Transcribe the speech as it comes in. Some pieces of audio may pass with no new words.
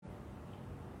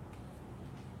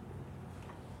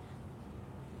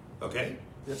Okay?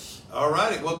 Yes. All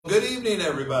righty. Well, good evening,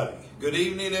 everybody. Good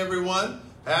evening, everyone.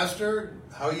 Pastor,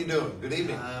 how are you doing? Good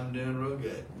evening. I'm doing real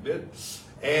good. Good.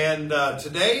 And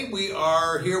today we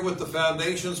are here with the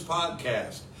Foundations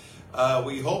podcast.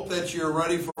 We hope that you're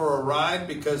ready for a ride,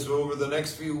 because over the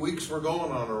next few weeks we're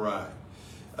going on a ride.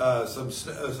 Some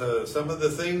of the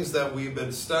things that we've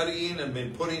been studying and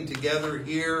been putting together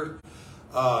here,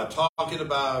 talking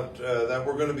about that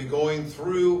we're going to be going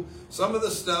through. Some of the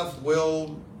stuff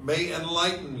may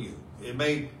enlighten you. You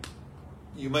may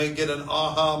get an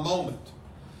aha moment.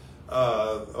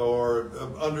 Or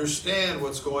understand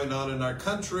what's going on in our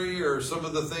country, or some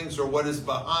of the things, or what is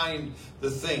behind the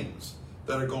things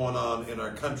that are going on in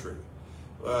our country.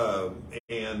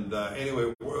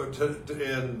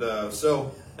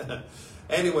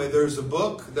 Anyway, there's a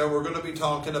book that we're going to be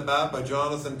talking about by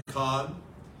Jonathan Cahn.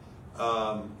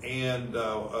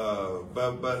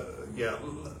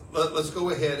 Let's go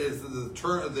ahead.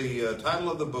 The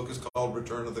title of the book is called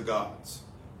Return of the Gods.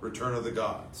 Return of the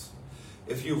Gods.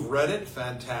 If you've read it,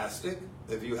 fantastic.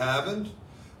 If you haven't,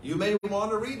 you may want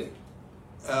to read it.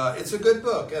 It's a good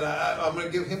book, and I'm going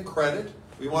to give him credit.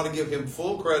 We want to give him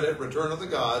full credit, Return of the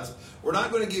Gods. We're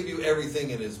not going to give you everything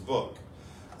in his book,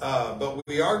 but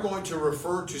we are going to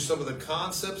refer to some of the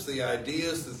concepts, the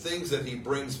ideas, the things that he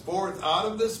brings forth out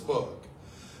of this book,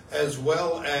 as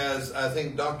well as, I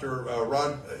think, Dr.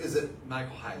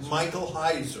 Michael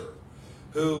Heiser,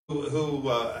 who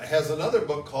has another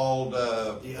book called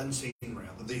The Unseen Realm.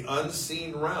 The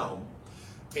Unseen Realm.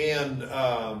 And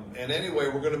anyway,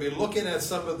 we're going to be looking at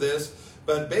some of this.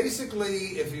 But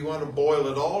basically, if you want to boil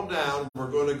it all down,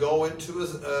 we're going to go into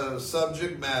a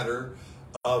subject matter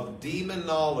of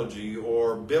demonology,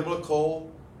 or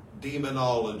biblical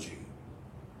demonology.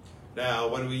 Now,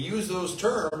 when we use those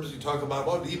terms, you talk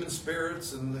about demon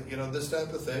spirits and this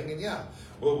type of thing, and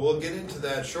we'll get into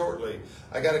that shortly.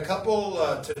 I got a couple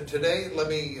today.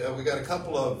 We got a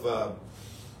couple of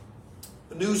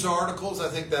news articles, I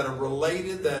think, that are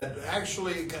related. That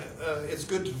actually, it's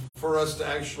good for us to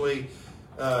actually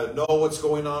know what's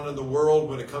going on in the world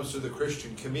when it comes to the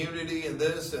Christian community and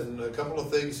this, and a couple of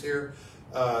things here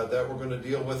that we're going to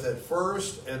deal with at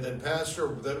first, and then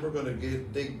then we're going to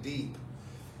dig deep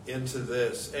into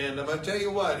this. And I'm going to tell you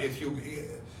what, if you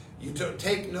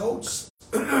take notes,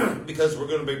 because we're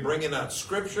going to be bringing out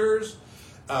scriptures,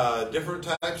 different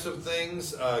types of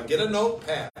things. Get a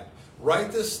notepad,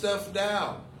 write this stuff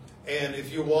down, and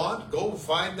if you want, go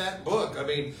find that book. I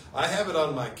mean, I have it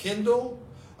on my Kindle.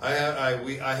 I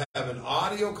have an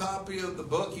audio copy of the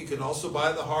book. You can also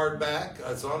buy the hardback.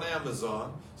 It's on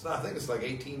Amazon. I think it's like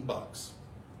 $18.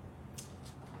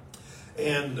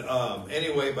 And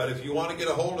anyway, but if you want to get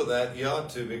a hold of that, you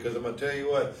ought to, because I'm going to tell you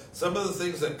what, some of the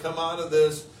things that come out of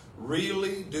this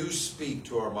really do speak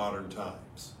to our modern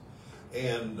times.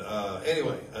 And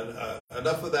anyway,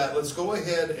 enough of that. Let's go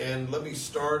ahead and let me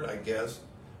start, I guess,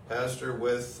 Pastor,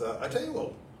 with, I tell you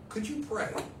what, could you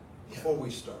pray before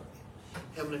we start?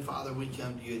 Heavenly Father, we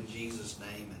come to you in Jesus'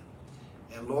 name.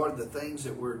 And Lord, the things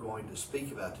that we're going to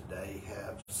speak about today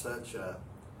have such a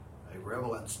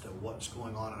relevance to what's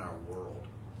going on in our world.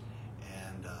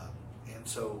 And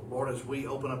so, Lord, as we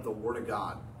open up the Word of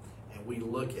God and we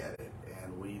look at it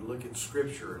and we look at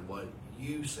Scripture and what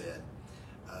you said,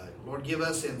 Lord, give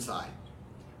us insight,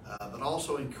 but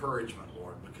also encouragement,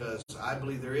 Lord, because I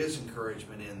believe there is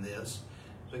encouragement in this,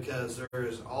 because there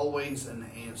is always an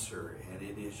answer, and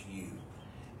it is you.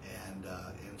 And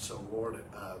so, Lord,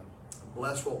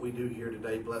 bless what we do here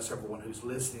today. Bless everyone who's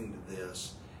listening to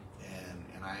this.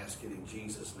 And I ask it in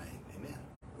Jesus' name. Amen.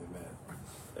 Amen.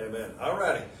 Amen. All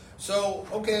righty. So,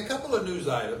 okay, a couple of news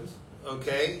items.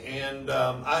 Okay, and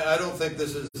I don't think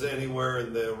this is anywhere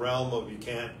in the realm of you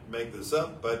can't make this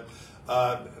up, but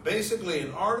basically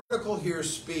an article here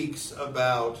speaks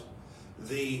about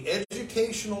the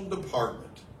Educational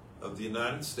Department of the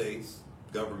United States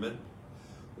government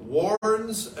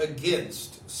warns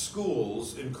against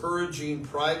schools encouraging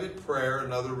private prayer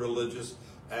and other religious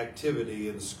activity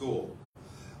in school.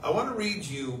 I want to read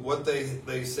you what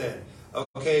they said.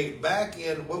 Okay, back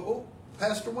in,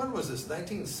 Pastor, when was this?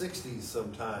 1960s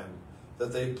sometime,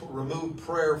 that they removed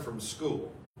prayer from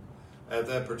school at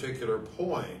that particular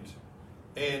point.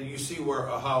 And you see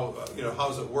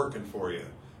how's it working for you?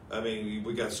 I mean,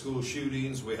 we got school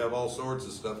shootings, we have all sorts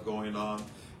of stuff going on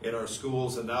in our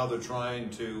schools, and now they're trying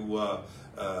to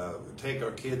take our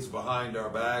kids behind our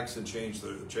backs and change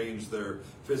their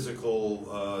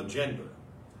physical gender.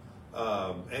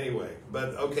 Anyway,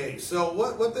 but okay, so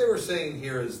what they were saying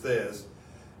here is this,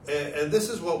 and this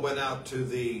is what went out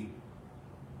to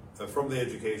from the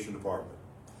Education Department.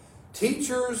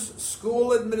 Teachers,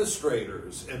 school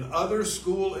administrators, and other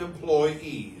school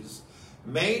employees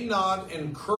may not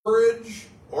encourage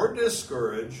or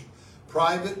discourage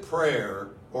private prayer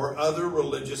or other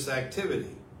religious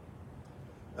activity.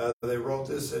 They wrote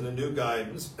this in a new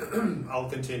guidance. I'll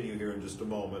continue here in just a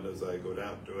moment as I go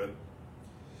down to it.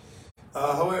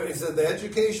 However, it said the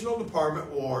educational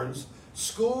department warns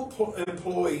school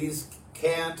employees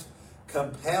can't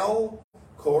compel,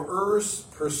 coerce,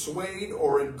 persuade,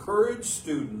 or encourage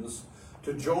students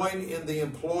to join in the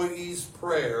employee's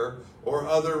prayer or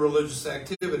other religious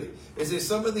activity. It says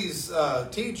some of these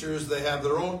teachers, they have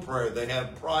their own prayer. They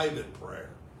have private prayer,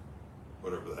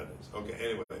 whatever that is. Okay,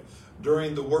 anyway,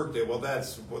 during the workday, well,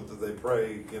 that's what they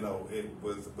pray, you know,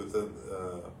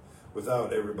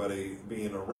 without everybody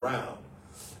being around.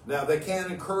 Now, they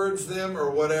can't encourage them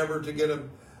or whatever to get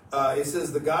them. It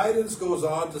says the guidance goes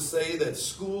on to say that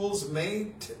schools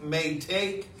may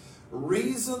take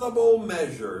reasonable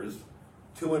measures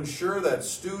to ensure that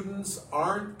students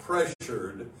aren't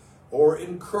pressured or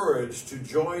encouraged to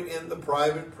join in the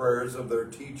private prayers of their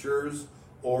teachers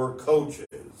or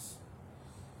coaches.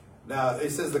 Now, it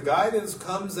says the guidance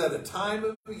comes at a time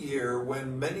of the year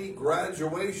when many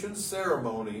graduation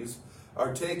ceremonies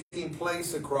are taking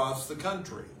place across the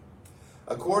country.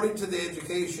 According to the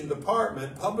Education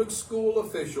Department, public school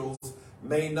officials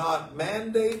may not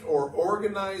mandate or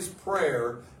organize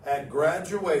prayer at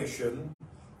graduation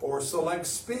or select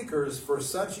speakers for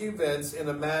such events in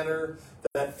a manner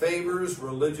that favors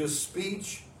religious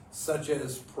speech, such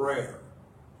as prayer.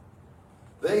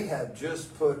 They have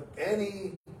just put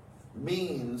any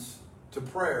means to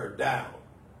prayer down.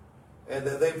 And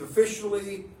that they've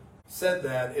officially said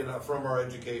that from our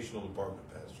educational department,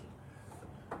 Pastor.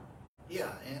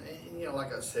 Yeah, and you know,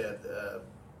 like I said,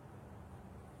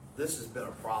 this has been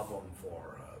a problem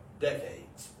for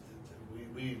decades.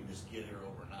 We didn't just get here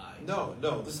overnight. No,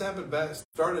 this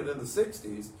started in the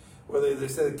 60s, where they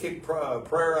said kick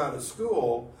prayer out of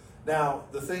school. Now,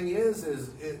 the thing is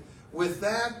with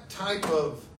that type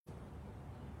of,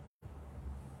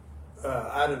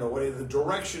 I don't know, the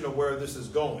direction of where this is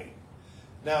going.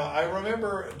 Now, I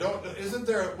remember, isn't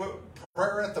there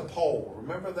prayer at the pole?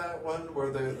 Remember that one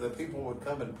where the people would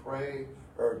come and pray,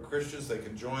 or Christians, they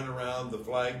could join around the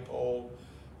flagpole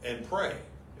and pray.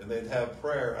 And they'd have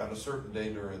prayer on a certain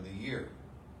day during the year.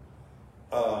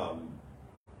 I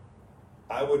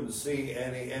wouldn't see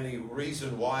any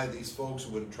reason why these folks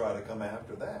wouldn't try to come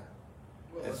after that.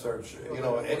 Well, and start,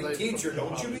 any teacher,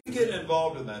 don't you be getting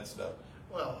involved in that stuff.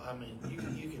 Well, I mean,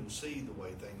 you can see the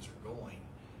way things are going.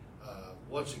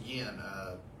 Once again,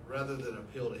 rather than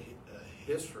appeal to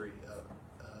history,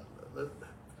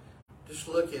 just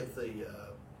look at the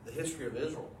history of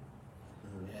Israel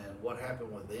and what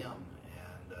happened with them.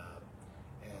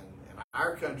 And in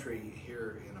our country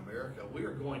here in America, we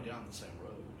are going down the same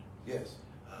road. Yes.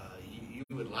 You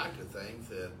would like to think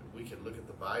that we could look at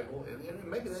the Bible, and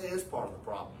maybe that is part of the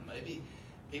problem. Maybe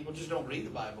people just don't read the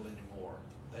Bible anymore.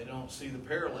 They don't see the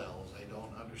parallels. They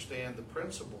don't understand the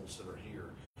principles that are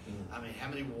here. I mean, how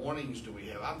many warnings do we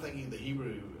have? I'm thinking the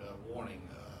Hebrew warning,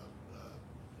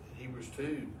 Hebrews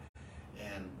 2,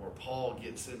 and where Paul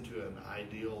gets into an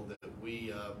ideal that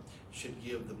we should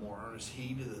give the more earnest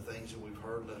heed to the things that we've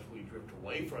heard, lest we drift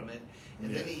away from it.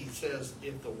 And then he says,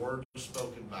 if the word is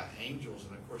spoken by angels,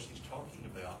 and of course he's talking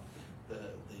about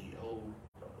the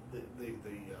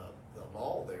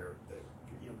law there that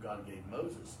God gave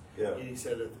Moses. Yeah. And he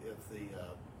said if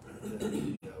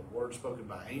the word spoken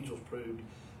by angels proved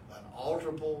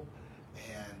unalterable,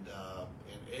 and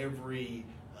every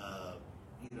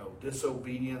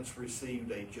disobedience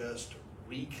received a just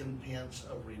recompense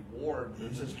of reward,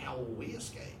 this is how will we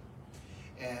escape.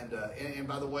 And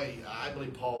by the way, I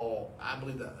believe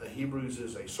that Hebrews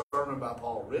is a sermon by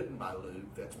Paul written by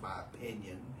Luke. That's my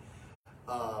opinion.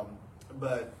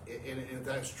 But if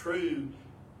that's true,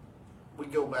 we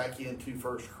go back into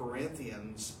 1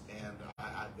 Corinthians, and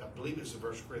I believe it's in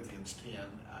 1 Corinthians 10.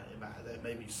 That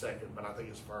may be second, but I think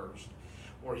it's first,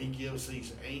 where he gives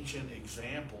these ancient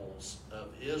examples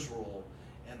of Israel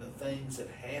and the things that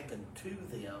happened to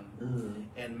them,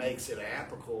 and makes it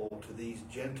applicable to these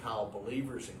Gentile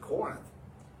believers in Corinth.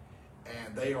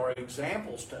 And they are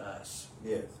examples to us.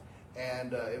 Yes.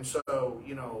 And so,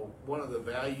 one of the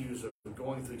values of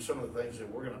going through some of the things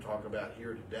that we're going to talk about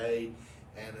here today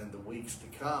and in the weeks to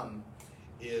come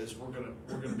is we're going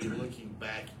to be looking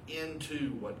back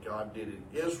into what God did in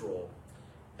Israel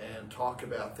and talk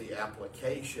about the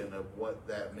application of what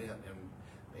that meant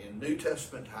in New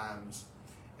Testament times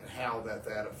and how that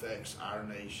affects our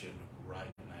nation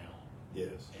right now.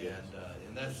 Yes.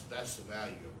 And that's the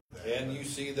value And you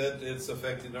see that it's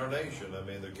affecting our nation. I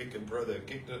mean, they've kicked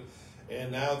it,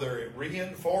 and now they're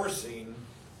reinforcing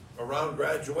around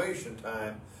graduation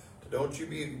time. Don't you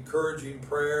be encouraging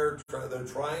prayer. They're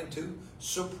trying to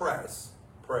suppress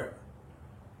prayer.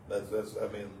 That's. I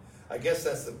mean, I guess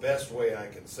that's the best way I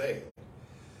can say it.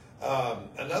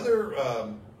 Another.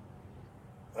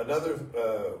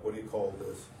 What do you call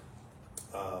this?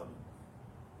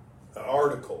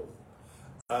 Article.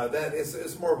 That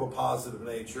is more of a positive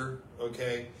nature.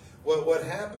 Okay. What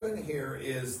happened here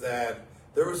is that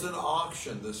there was an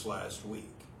auction this last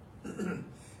week.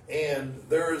 And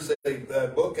there's a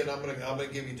book, and I'm gonna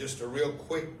give you just a real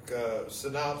quick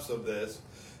synopsis of this.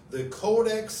 The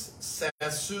Codex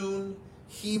Sassoon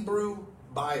Hebrew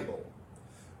Bible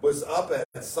was up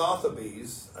at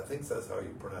Sotheby's, I think that's how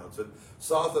you pronounce it,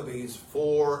 Sotheby's,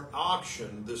 for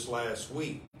auction this last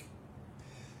week.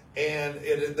 And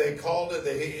they called it,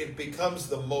 it becomes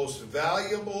the most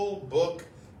valuable book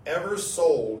ever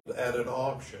sold at an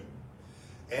auction.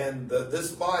 And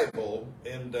this Bible,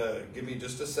 and give me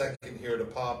just a second here to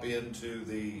pop into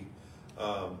the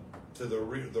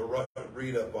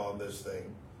read up on this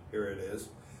thing. Here it is.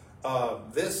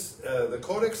 The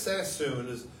Codex Sassoon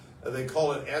is, they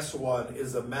call it S1,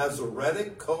 is a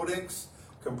Masoretic codex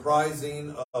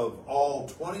comprising of all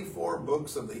 24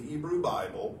 books of the Hebrew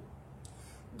Bible,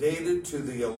 dated to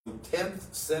the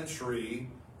 10th century.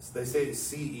 They say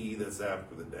CE, that's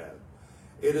after the death.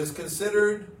 It is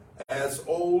considered as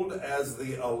old as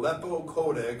the Aleppo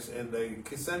Codex and a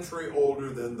century older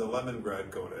than the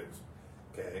Leningrad Codex.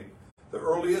 Okay, the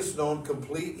earliest known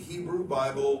complete Hebrew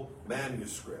Bible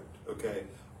manuscript. Okay,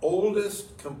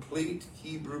 oldest complete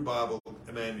Hebrew Bible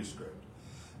manuscript.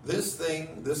 This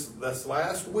thing, this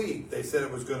last week, they said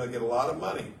it was going to get a lot of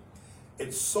money.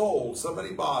 It sold.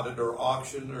 Somebody bought it or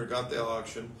auctioned or got the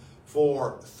auction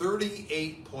for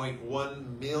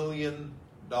 $38.1 million.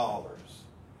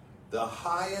 The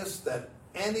highest that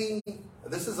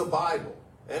this is a Bible,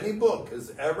 any book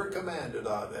has ever commanded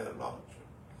at an auction.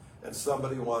 And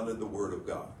somebody wanted the Word of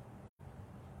God.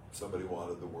 Somebody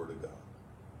wanted the Word of God.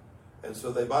 And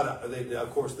so they bought it.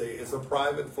 Of course, it's a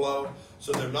private flow,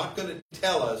 so they're not going to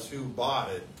tell us who bought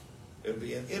it. It'd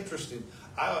be an interesting.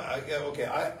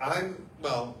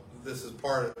 This is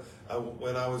part of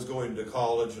when I was going to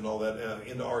college and all that,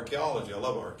 into archaeology. I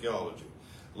love archaeology.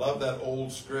 Love that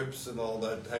old scripts and all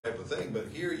that type of thing. But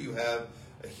here you have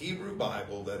a Hebrew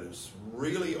Bible that is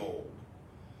really old,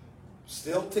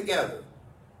 still together,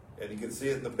 and you can see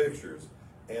it in the pictures,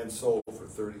 and sold for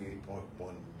 $38.1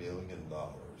 million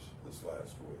this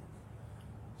last week.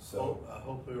 So I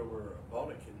hope whoever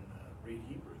bought it can read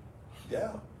Hebrew.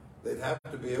 Yeah, they'd have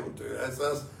to be able to. That's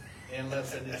us.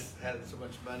 Unless they just had so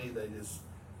much money, they just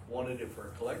wanted it for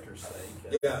a collector's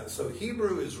sake. Yeah, so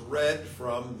Hebrew is read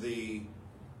from the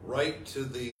right to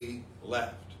the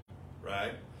left,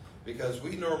 right? Because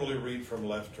we normally read from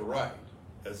left to right,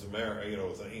 as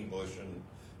with English and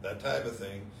that type of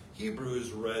thing. Hebrew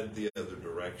is read the other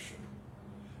direction,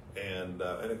 and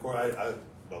of course,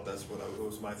 that's what it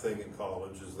was my thing in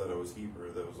college, is that I was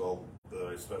Hebrew. That was all that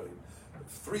I studied.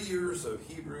 3 years of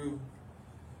Hebrew,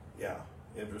 yeah,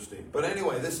 interesting. But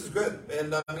anyway, this is good,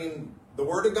 and I mean, the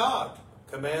Word of God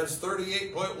commands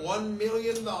 $38.1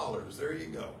 million. There you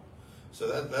go. So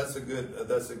that's a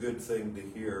good thing to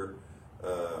hear.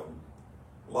 A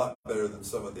lot better than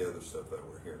some of the other stuff that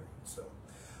we're hearing. So,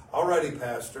 alrighty,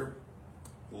 Pastor,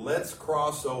 let's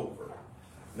cross over.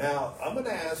 Now, I'm going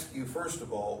to ask you first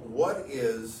of all, what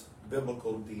is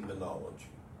biblical demonology?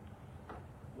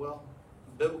 Well,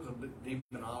 biblical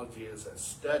demonology is a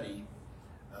study.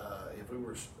 If we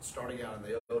were starting out in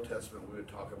the Old Testament, we would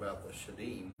talk about the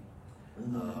Shadim,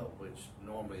 which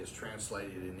normally is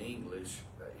translated in English,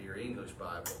 your English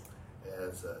Bible,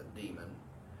 as a demon,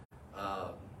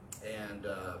 and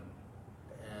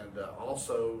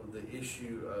also the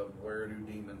issue of where do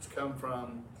demons come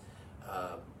from.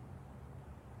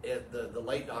 The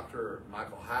late Dr.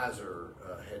 Michael Heiser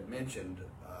had mentioned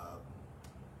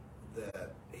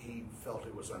that he felt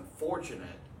it was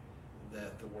unfortunate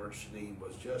that the word Shadim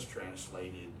was just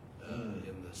translated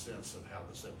in the sense of how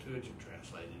the Septuagint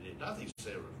translated it. Not that he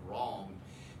said it was wrong.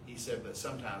 He said, but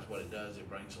sometimes what it does, it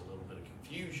brings a little bit of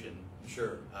confusion.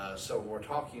 Sure. So when we're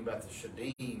talking about the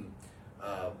Shadim,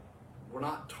 we're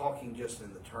not talking just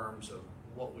in the terms of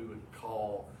what we would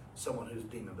call someone who's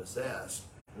demon possessed.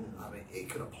 I mean, it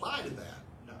could apply to that.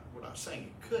 No, we're not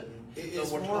saying it couldn't.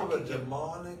 It's more of a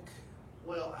demonic.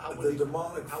 Well,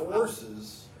 demonic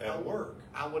forces at work.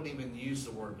 I wouldn't even use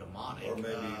the word demonic. Or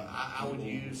maybe I would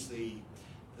use the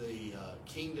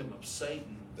kingdom of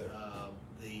Satan.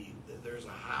 There's a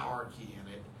hierarchy in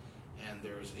it, and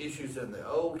there's issues in the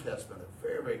Old Testament that are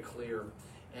very, very clear.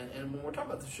 And when we're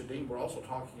talking about the Shadim, we're also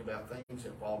talking about things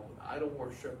involved with idol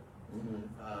worship,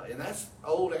 and that's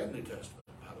Old and New Testament,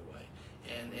 by the way.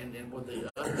 And with the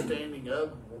understanding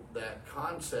of that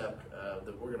concept,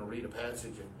 that we're going to read a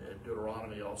passage in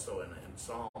Deuteronomy, also in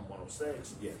Psalm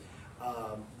 106. Yeah.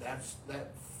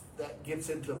 That gets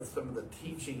into some of the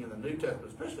teaching in the New Testament,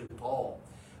 especially Paul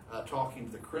talking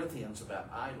to the Corinthians about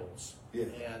idols. Yeah.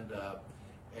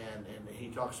 And he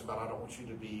talks about, I don't want you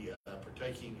to be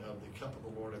partaking of the cup of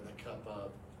the Lord and the cup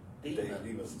of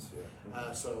demons.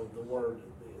 Yeah. So the word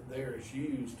there is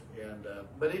used, and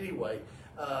but anyway,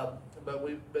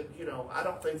 but you know, I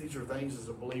don't think these are things as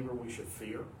a believer we should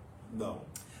fear. No.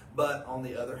 But on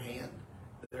the other hand,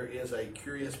 there is a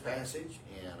curious passage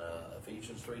in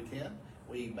Ephesians 3:10.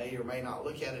 We may or may not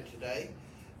look at it today,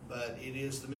 but it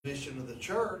is the mission of the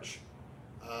church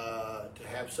to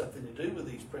have something to do with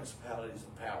these principalities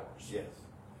and powers. Yes.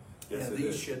 Yes, And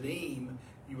these Shadim,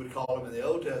 you would call them in the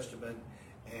Old Testament,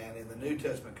 and in the New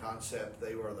Testament concept,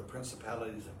 they were the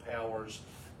principalities and powers.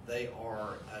 They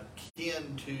are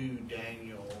akin to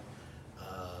Daniel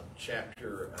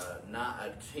chapter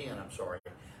 10. I'm sorry,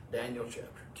 Daniel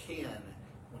chapter 10,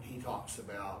 when he talks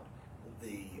about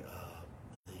the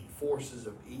forces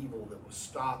of evil that was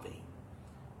stopping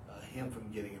him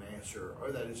from getting an answer,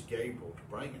 or that is Gabriel to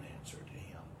bring an answer to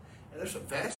him. And there's some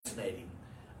fascinating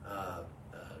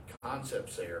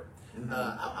concepts there.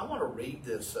 I want to read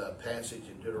this passage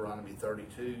in Deuteronomy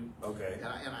 32. Okay.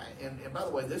 And by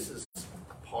the way, this is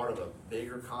part of a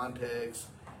bigger context.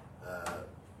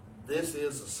 This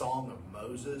is a song of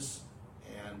Moses,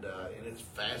 and it's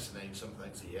fascinating, some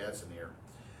things he has in here.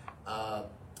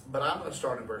 But I'm going to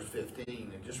start in verse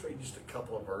 15 and just read just a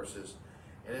couple of verses.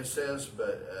 And it says,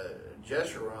 but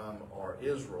Jeshurun, or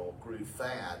Israel, grew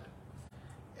fat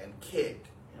and kicked.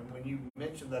 And when you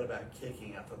mentioned that about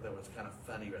kicking, I thought that was kind of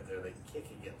funny right there. They kick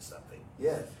against something.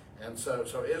 Yes. And so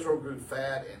Israel grew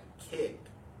fat and kicked.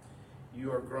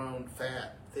 You are grown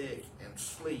fat, thick, and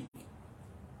sleek.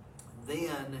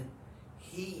 Then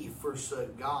he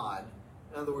forsook God.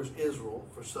 In other words, Israel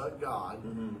forsook God,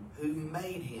 who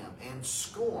made him, and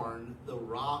scorned the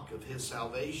rock of his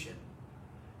salvation.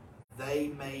 They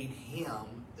made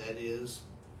him, that is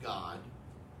God,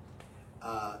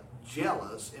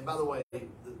 jealous. And by the way,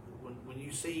 when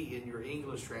you see in your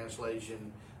English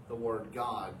translation the word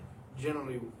God,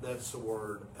 generally that's the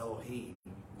word Elohim.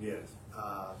 Yes.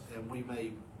 And we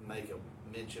may make a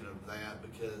mention of that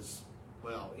because,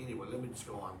 well, anyway, let me just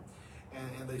go on.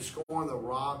 And they scorned the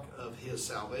rock of his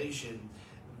salvation.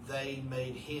 They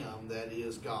made him, that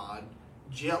is God,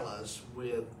 jealous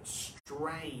with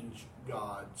strange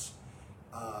gods.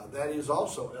 That is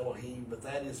also Elohim, but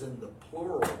that is in the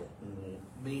plural,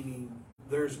 meaning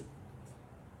there's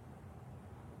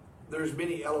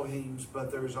many Elohims,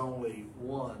 but there's only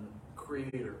one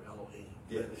creator Elohim.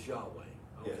 Yes. That is Yahweh.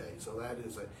 Okay, Yes. so that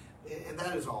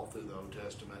is all through the Old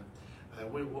Testament.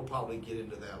 We'll probably get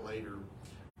into that later.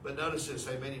 But notice this,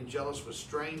 they made him jealous with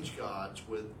strange gods,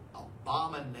 with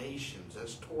abominations,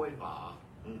 that's toivah.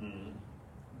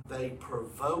 They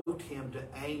provoked him to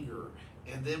anger.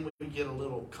 And then we get a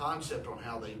little concept on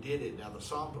how they did it. Now, the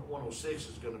Psalm 106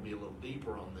 is going to be a little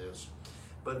deeper on this.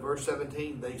 But verse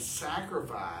 17, they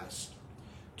sacrificed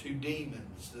to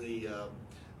demons, the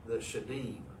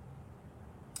Shadim,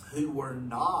 who were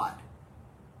not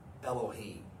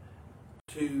Elohim,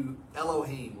 to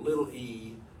Elohim, little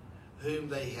e, whom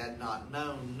they had not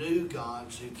known, new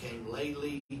gods who came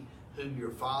lately, whom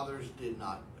your fathers did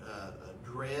not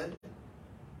dread.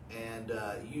 And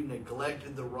you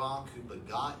neglected the rock who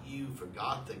begot you,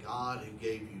 forgot the God who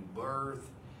gave you birth.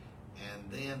 And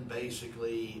then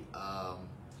basically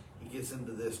he gets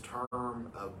into this term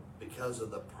of because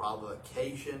of the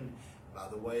provocation. By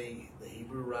the way, the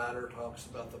Hebrew writer talks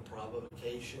about the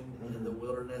provocation in the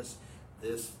wilderness.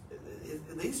 This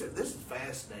is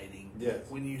fascinating. Yes.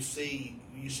 When you see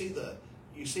the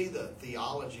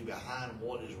theology behind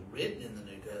what is written in the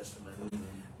New Testament.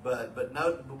 But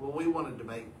what we wanted to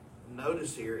make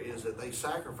notice here is that they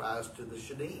sacrificed to the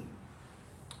Shadim.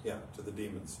 Yeah, to the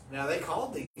demons. Now they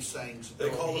called these things. They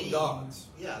called them gods.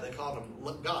 Yeah, they called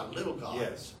them God, little gods.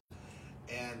 Yes.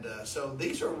 And so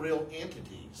these are real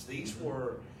entities. These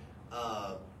were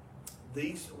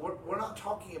we're not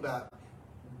talking about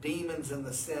demons in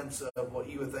the sense of what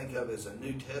you would think of as a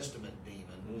New Testament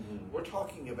demon. We're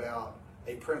talking about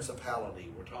a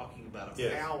principality. We're talking about a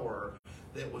power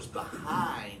that was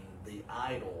behind the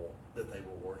idol that they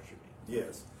were worshiping.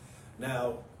 Yes.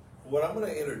 Now, what I'm going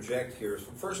to interject here is,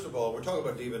 first of all, we're talking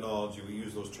about demonology. We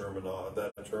use that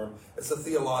term. It's a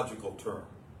theological term.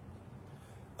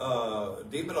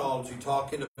 Demonology,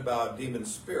 talking about demon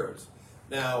spirits.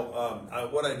 Now,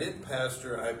 what I did,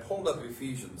 Pastor, I pulled up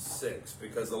Ephesians 6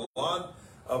 because a lot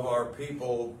of our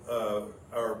people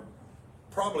are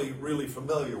probably really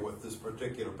familiar with this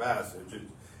particular passage.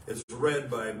 It's read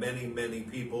by many, many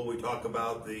people. We talk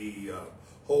about the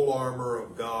whole armor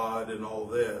of God and all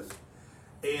this.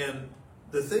 And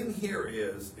the thing here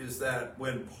is that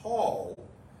when Paul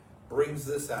brings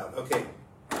this out, okay,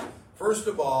 first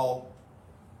of all,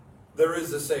 there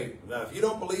is a Satan. Now, if you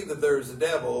don't believe that there is a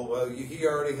devil, well, he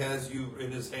already has you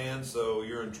in his hand, so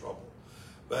you're in trouble.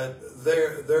 But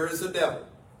there is a devil,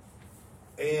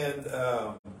 and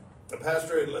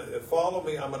Pastor, follow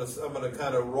me. I'm gonna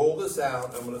kind of roll this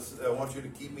out. I want you to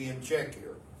keep me in check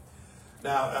here.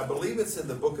 Now, I believe it's in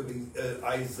the book of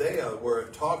Isaiah where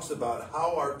it talks about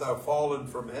how art thou fallen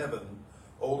from heaven,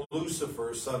 O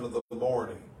Lucifer, son of the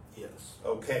morning. Yes.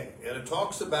 Okay, and it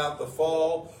talks about the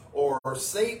fall, or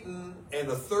Satan and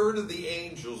a third of the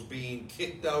angels being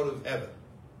kicked out of heaven.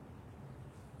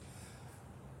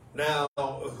 Now,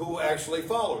 who actually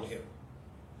followed him?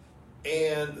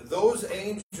 And those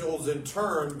angels in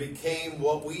turn became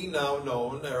what we now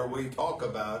know, or we talk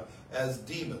about, as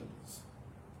demons.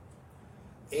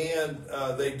 And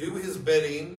they do his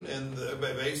bidding, and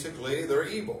basically they're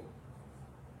evil.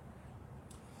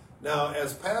 Now,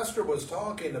 as Pastor was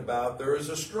talking about, there is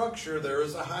a structure, there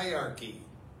is a hierarchy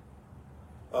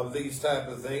of these type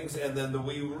of things, and then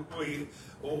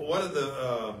one of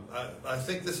the I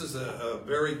think this is a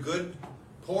very good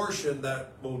portion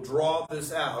that will draw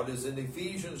this out is in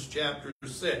Ephesians chapter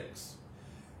 6,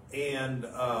 and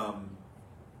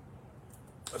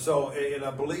and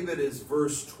I believe it is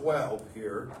verse 12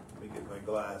 here. Let me get my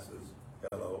glasses.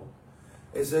 Hello.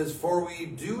 It says, "For we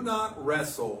do not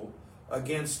wrestle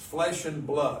against flesh and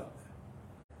blood,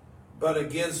 but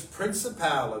against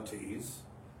principalities,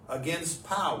 against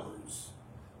powers,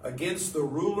 against the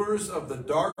rulers of the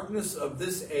darkness of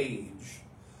this age,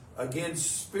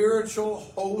 against spiritual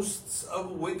hosts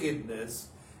of wickedness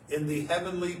in the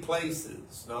heavenly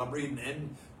places." Now I'm reading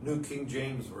in New King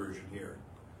James Version here.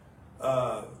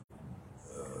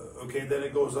 Okay, then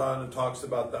it goes on and talks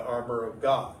about the armor of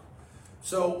God.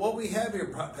 So what we have here,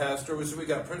 Pastor, is we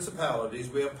got principalities,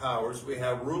 we have powers, we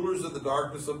have rulers of the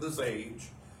darkness of this age,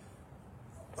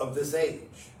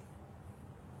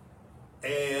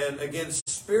 and against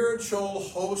spiritual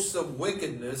hosts of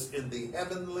wickedness in the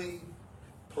heavenly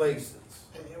places.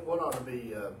 And what ought to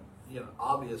be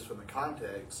obvious from the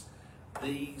context,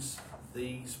 these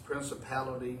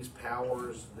principalities,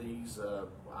 powers,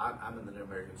 I'm in the New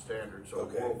American Standard, so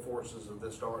okay. World forces of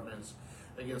this darkness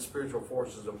against spiritual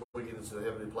forces of wickedness in the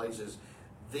heavenly places,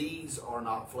 these are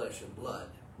not flesh and blood.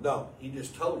 No. He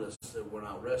just told us that we're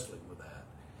not wrestling with that.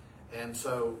 And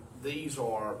so these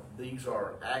are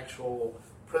actual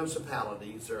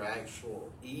principalities, they're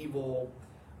actual evil,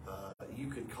 you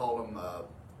could call them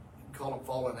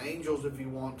fallen angels if you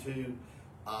want to.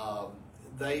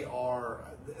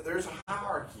 There's a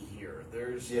hierarchy here.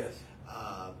 Yes.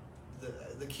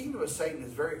 The kingdom of Satan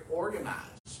is very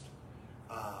organized.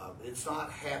 It's not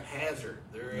haphazard.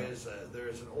 There is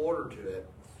an order to it.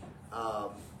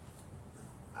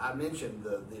 I mentioned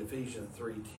the Ephesians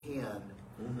 3:10.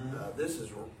 Mm-hmm. This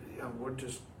is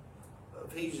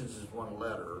Ephesians is one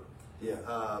letter.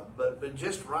 Yeah. But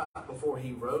just right before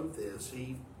he wrote this,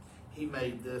 he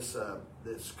made this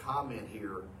comment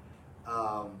here.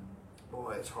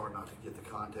 Boy, it's hard not to get the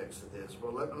context of this.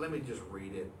 Well, let me just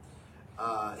read it.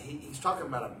 He's talking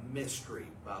about a mystery,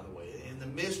 by the way. And the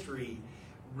mystery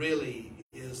really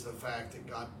is the fact that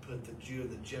God put the Jew and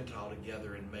the Gentile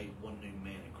together and made one new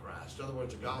man in Christ. In other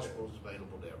words, the gospel is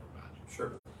available to everybody.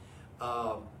 Sure.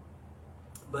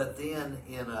 But then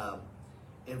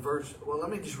in verse, well, let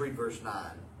me just read verse 9.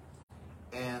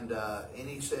 And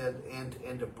he said,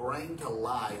 and to bring to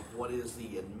light what is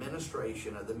the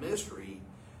administration of the mystery,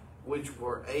 which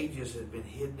for ages had been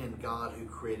hidden in God who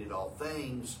created all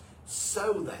things,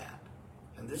 so that,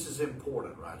 and this is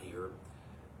important right here,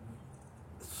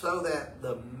 so that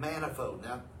the manifold,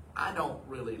 now I don't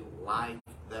really like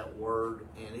that word,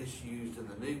 and it's used in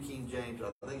the New King James,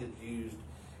 I think it's used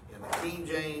in the King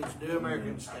James, New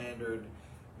American Standard,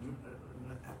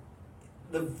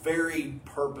 the varied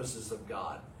purposes of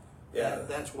God. Yeah.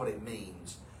 That's what it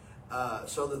means.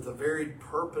 So that the varied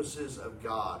purposes of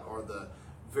God, or the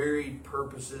varied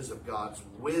purposes of God's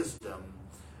wisdom,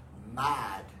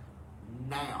 might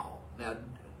now. Now,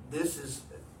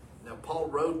 Paul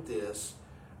wrote this,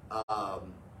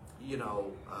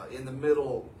 in the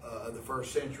middle of the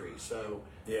first century. So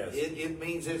yes. it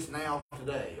means it's now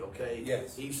today. Okay.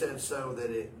 Yes. He said so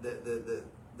that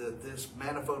that this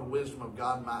manifold wisdom of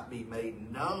God might be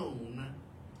made known,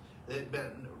 that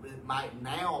it might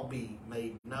now be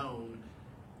made known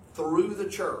through the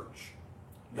church.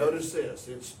 Notice this,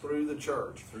 it's through the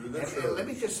church. Through the church. And let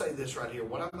me just say this right here.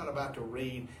 What I'm about to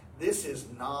read, this is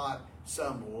not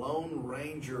some Lone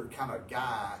Ranger kind of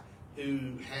guy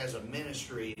who has a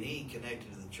ministry and he ain't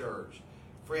connected to the church.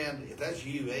 Friend, if that's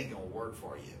you, it ain't going to work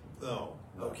for you. No.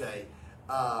 Okay.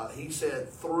 He said,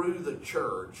 through the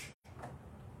church,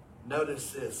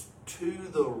 notice this, to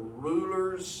the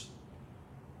rulers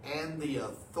and the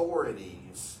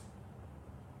authorities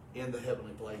in the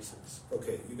heavenly places.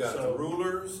 Okay, you got the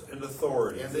rulers and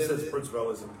authorities. And this then is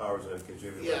principalities and powers in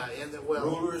KJV. Yeah, and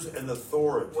rulers and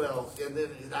authorities. Well, and then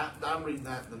I'm reading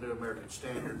that in the New American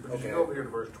Standard. But Okay. you go over here to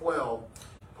verse 12,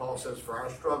 Paul says, for our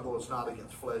struggle is not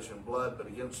against flesh and blood, but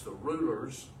against the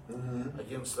rulers,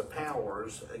 against the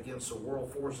powers, against the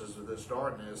world forces of this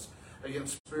darkness,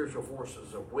 against spiritual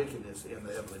forces of wickedness in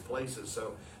the heavenly places.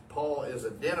 So Paul is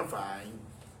identifying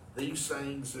these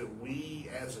things that we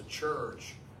as a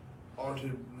church are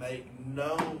to make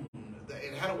known.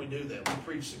 And how do we do that? We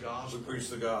preach the gospel. We preach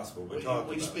the gospel.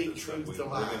 We speak truth to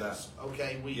lies.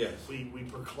 Okay, we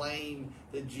proclaim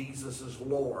that Jesus is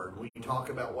Lord. We talk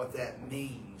about what that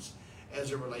means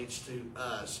as it relates to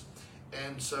us.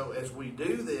 And so as we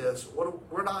do this,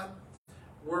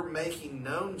 we're making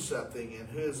known something. And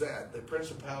who is that? The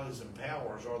principalities and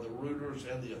powers, or the rulers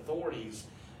and the authorities,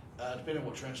 depending on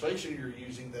what translation you're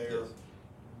using there. Yes.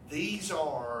 These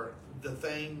are the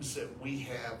things that we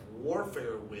have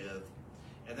warfare with,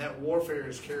 and that warfare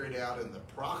is carried out in the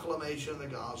proclamation of the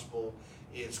gospel.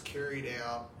 It's carried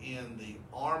out in the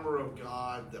armor of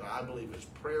God that I believe is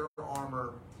prayer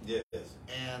armor. Yes.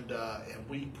 And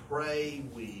we pray,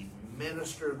 we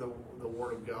minister the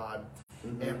word of God,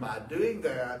 and by doing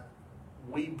that,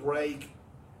 we break.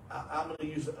 I'm going to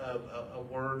use a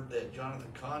word that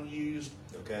Jonathan Kahn used.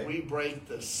 Okay. We break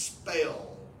the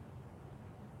spell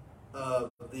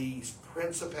of these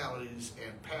principalities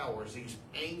and powers, these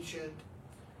ancient,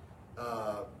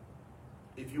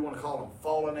 if you want to call them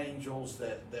fallen angels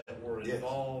that were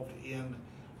involved in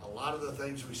a lot of the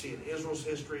things we see in Israel's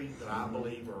history that I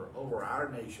believe are over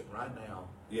our nation right now.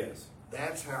 Yes.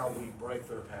 That's how we break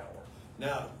their power.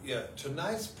 Now,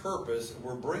 tonight's purpose,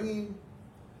 we're bringing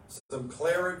some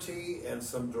clarity and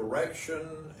some direction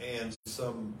and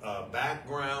some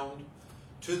background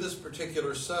to this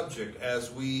particular subject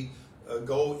as we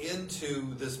go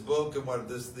into this book and what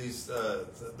these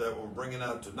that we're bringing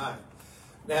out tonight.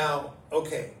 Now,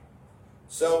 okay,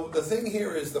 so the thing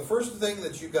here is, the first thing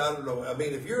that you got to know. I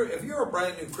mean, if you're a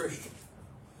brand new Christian,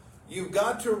 you've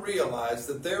got to realize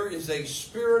that there is a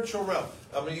spiritual realm.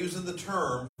 I'm using the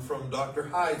term from Dr.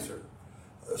 Heiser,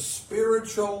 a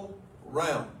spiritual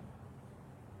realm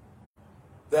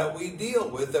that we deal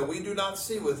with, that we do not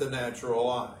see with the natural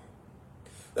eye.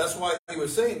 That's why he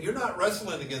was saying, you're not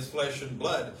wrestling against flesh and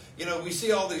blood. You know, we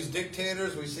see all these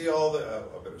dictators, we see all the,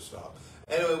 I better stop.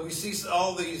 Anyway, we see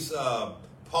all these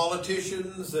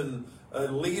politicians and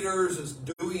leaders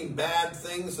doing bad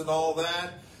things and all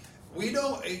that. We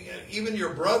don't, even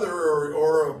your brother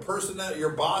or a person,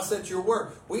 your boss at your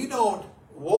work, we don't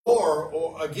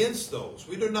war against those.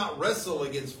 We do not wrestle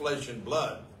against flesh and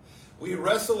blood. We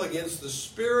wrestle against the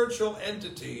spiritual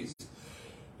entities,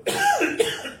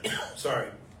 sorry,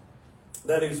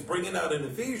 that he's bringing out in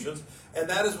Ephesians, and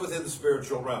that is within the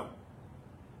spiritual realm.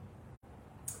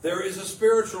 There is a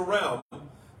spiritual realm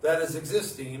that is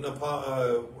existing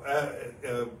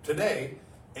today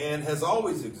and has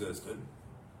always existed.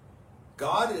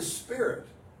 God is spirit.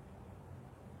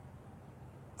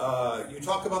 You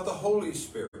talk about the Holy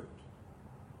Spirit.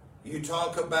 You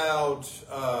talk about,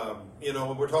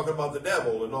 we're talking about the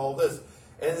devil and all this.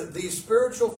 And these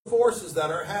spiritual forces that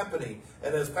are happening.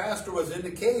 And as Pastor was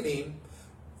indicating,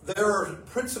 there are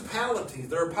principalities,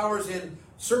 there are powers in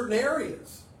certain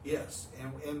areas. Yes.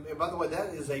 And by the way,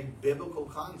 that is a biblical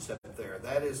concept there.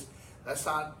 That's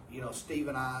not, Steve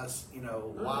and I's,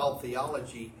 wild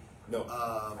theology.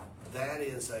 No. That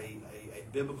is a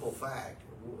biblical fact.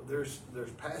 There's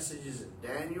passages in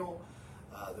Daniel.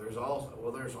 There's all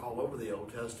over the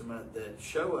Old Testament that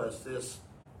show us this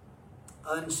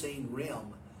unseen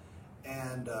realm,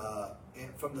 and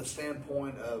from the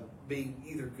standpoint of being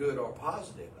either good or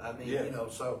positive. I mean,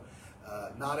 so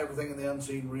not everything in the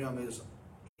unseen realm is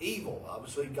evil.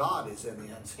 Obviously, God is in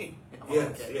the unseen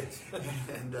realm. Yes, yes.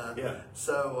 And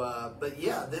so, but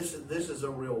yeah, this is a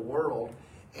real world.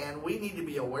 And we need to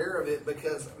be aware of it,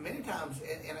 because many times,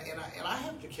 and I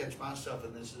have to catch myself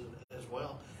in this as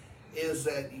well, is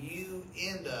that you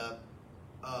end up,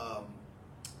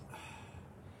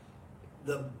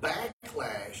 the backlash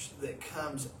backlash that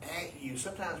comes at you,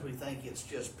 sometimes we think it's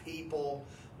just people,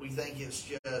 we think it's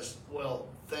just, well,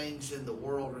 things in the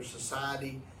world or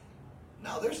society.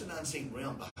 No, there's an unseen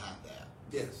realm behind that.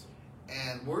 Yes.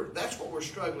 And that's what we're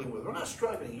struggling with. We're not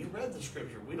struggling. You read the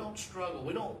scripture. We don't struggle.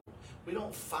 We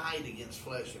don't fight against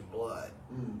flesh and blood.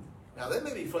 Mm. Now, there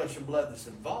may be flesh and blood that's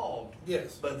involved.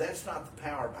 Yes. But that's not the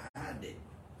power behind it.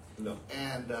 No.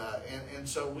 And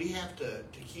so we have to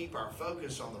keep our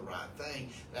focus on the right thing.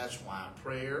 That's why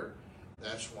prayer.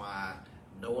 That's why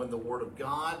knowing the Word of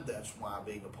God. That's why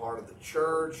being a part of the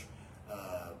church,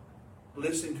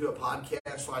 listening to a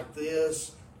podcast like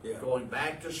this, going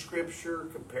back to Scripture,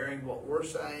 comparing what we're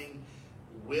saying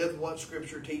with what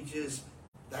Scripture teaches.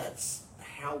 That's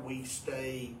how we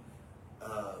stay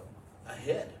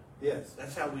ahead. Yes.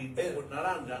 That's how we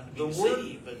not to be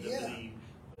deceived, but to be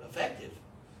effective.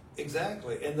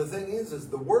 Exactly. And the thing is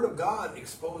the Word of God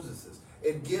exposes this.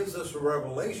 It gives us a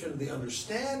revelation, the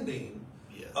understanding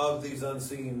of these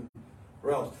unseen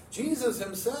realms. Jesus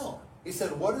himself, he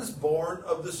said, what is born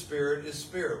of the Spirit is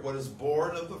spirit. What is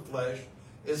born of the flesh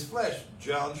is flesh.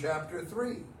 John chapter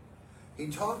 3. He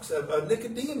talks of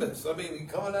Nicodemus. I mean,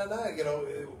 coming that night,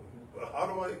 how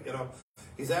do I,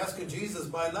 he's asking Jesus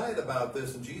by night about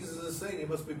this, and Jesus is saying he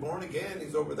must be born again.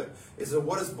 He's over there. He said,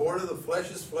 what is born of the flesh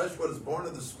is flesh. What is born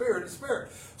of the Spirit is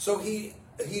spirit. So he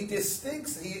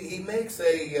makes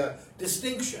a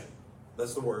distinction,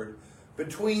 that's the word,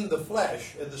 between the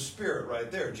flesh and the spirit right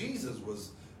there. Jesus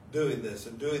was doing this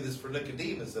for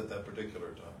Nicodemus at that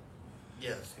particular time.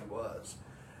 Yes, he was.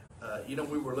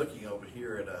 We were looking over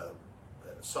here at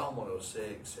Psalm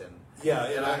 106, and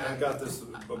I got this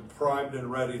primed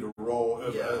and ready to roll.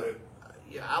 I'm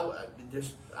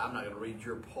not going to read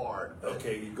your part.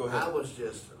 Okay, you go ahead. I was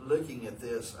just looking at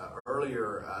this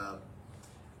earlier,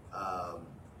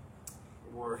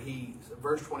 where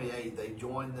verse 28, they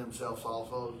joined themselves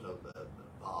also to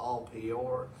Baal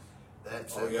Peor.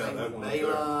 That's thing with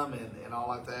Balaam and all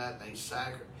like that.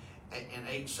 And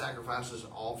ate sacrifices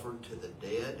offered to the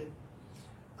dead.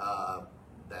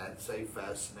 That's a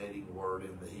fascinating word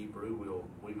in the Hebrew.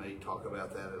 We may talk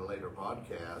about that in a later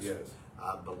podcast. Yes.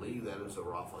 I believe that is a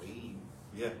Raphaim.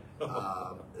 Yeah.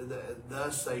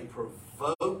 Thus they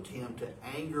provoked him to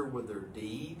anger with their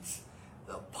deeds.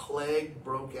 The plague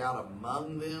broke out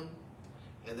among them.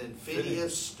 And then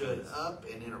Phineas stood up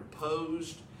and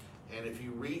interposed. And if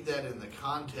you read that in the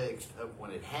context of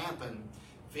when it happened,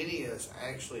 Phineas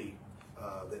actually,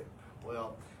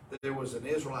 there was an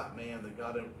Israelite man that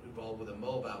got involved with a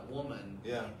Moabite woman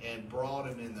and brought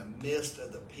him in the midst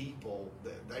of the people.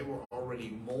 That they were already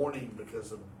mourning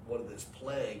because of this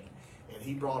plague. And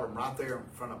he brought him right there in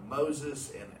front of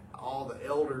Moses and all the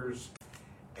elders.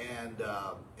 And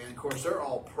of course, they're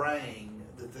all praying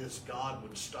that this God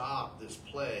would stop this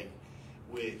plague,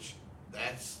 which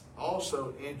that's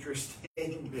also interesting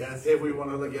if we want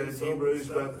to look at it in Hebrews,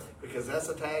 but because that's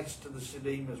attached to the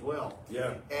Shaddim as well.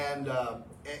 Yeah.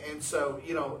 And so,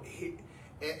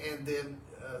 and then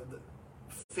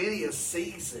Phineas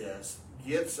sees this,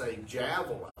 gets a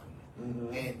javelin,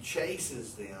 and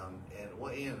chases them, and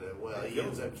he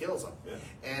ends up kills them. Yeah.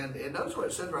 And notice what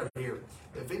it says right here.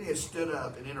 That Phineas stood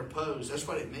up and interposed. That's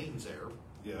what it means there.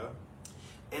 Yeah.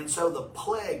 And so the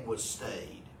plague was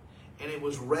stayed, and it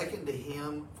was reckoned to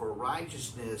him for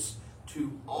righteousness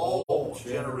to all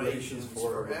generations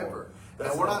forever.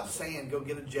 Now, we're not saying go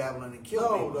get a javelin and kill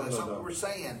people. That's not what we're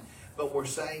saying. But we're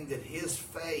saying that his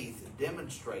faith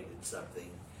demonstrated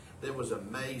something that was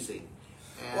amazing.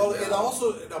 And, it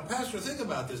also, now Pastor, think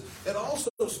about this. It also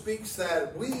speaks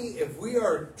that if we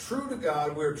are true to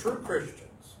God, we're true Christians,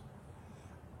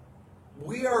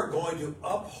 we are going to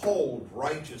uphold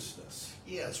righteousness.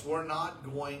 Yes, we're not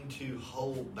going to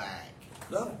hold back.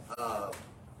 No.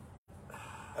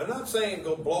 I'm not saying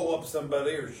go blow up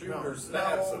somebody or shoot or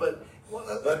snap somebody.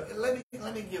 But let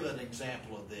me give an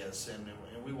example of this, and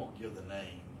we won't give the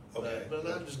name. Okay. But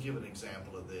I'll just give an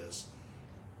example of this.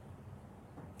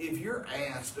 If you're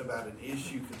asked about an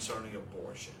issue concerning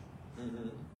abortion,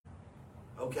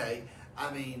 okay,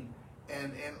 I mean,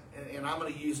 and I'm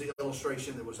going to use the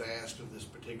illustration that was asked of this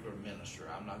particular minister.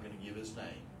 I'm not going to give his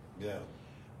name. Yeah.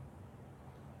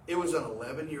 It was an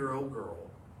 11-year-old girl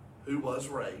who was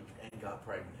raped and got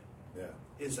pregnant. Yeah.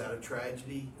 Is that a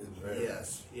tragedy?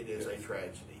 Yes, it is a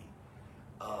tragedy.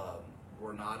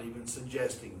 We're not even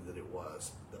suggesting that it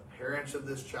was. The parents of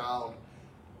this child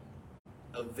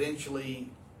eventually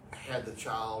had the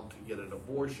child to get an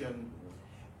abortion,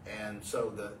 and so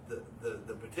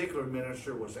the particular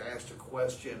minister was asked a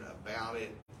question about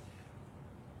it.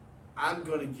 I'm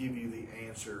going to give you the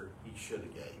answer he should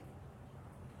have gave.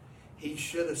 He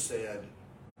should have said,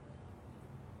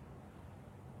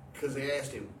 because they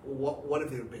asked him, well, what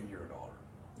if it had been your daughter?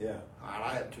 Yeah. All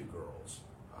right, I have two girls.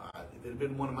 All right, if it had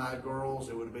been one of my girls,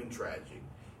 it would have been tragic.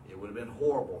 It would have been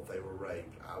horrible if they were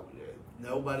raped.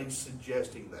 Nobody's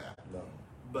suggesting that. No.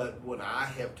 But would I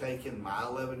have taken my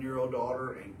 11-year-old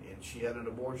daughter and she had an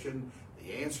abortion?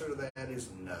 The answer to that is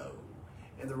no.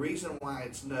 And the reason why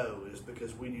it's no is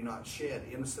because we do not shed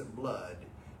innocent blood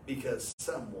because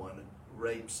someone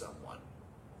raped someone.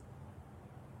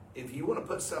 If you want to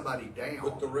put somebody down,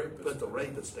 Put the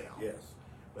rapist down. Yes.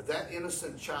 But that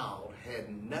innocent child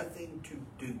had nothing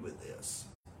to do with this.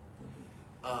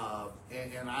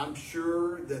 And I'm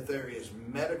sure that there is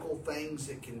medical things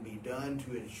that can be done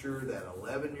to ensure that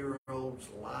 11-year-old's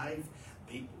life,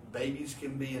 babies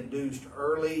can be induced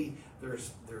early.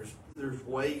 There's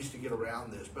ways to get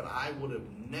around this. But I would have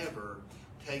never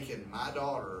taken my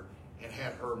daughter and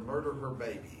had her murder her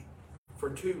baby for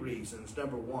two reasons.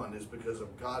 Number one is because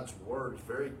of God's word is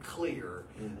very clear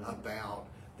about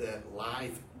that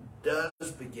life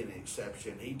does begin an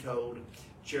exception. He told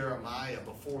Jeremiah,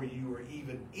 before you were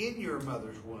even in your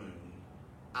mother's womb,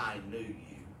 I knew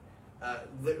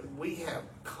you. We have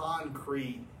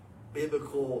concrete,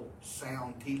 biblical,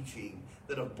 sound teaching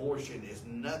that abortion is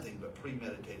nothing but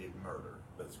premeditated murder.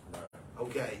 That's right.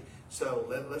 Okay, so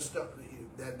let's start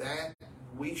that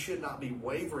we should not be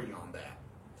wavering on that.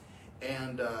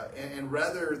 And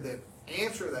rather than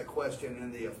answer that question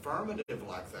in the affirmative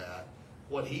like that,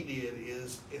 what he did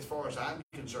is, as far as I'm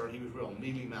concerned, he was real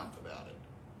mealy-mouthed about it.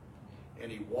 And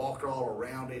he walked all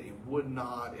around it. He would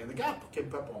not. And the guy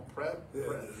kept up on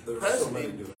pressing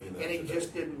him, and he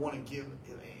just didn't want to give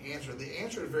an answer. The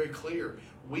answer is very clear.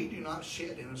 We do not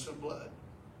shed innocent blood.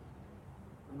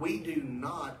 We do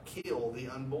not kill the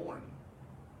unborn.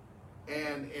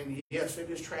 And yes, it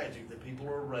is tragic that people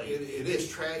are raped. It is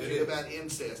tragic about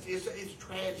incest. It's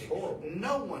tragic. Horrible.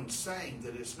 No one's saying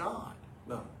that it's not.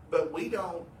 No. But we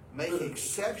don't make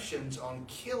exceptions on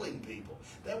killing people.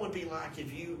 That would be like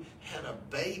if you had a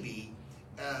baby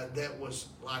that was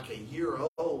like a year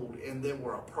old and they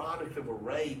were a product of a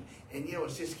rape, and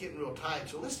it's just getting real tight,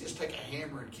 so let's just take a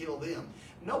hammer and kill them.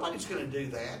 Nobody's going to do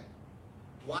that.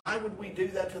 Why would we do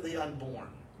that to the unborn?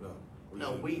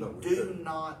 No, we do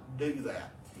not do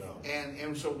that. No.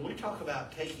 And so when we talk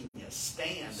about taking a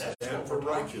stand, that's what we're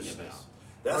talking about.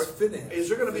 That's finished. Is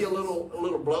there going to be a little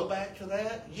blowback to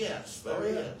that? Yes, there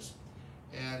is.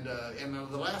 And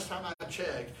the last time I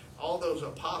checked, all those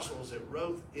apostles that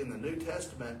wrote in the New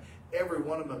Testament, every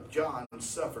one of them, John,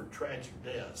 suffered tragic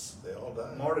deaths. They all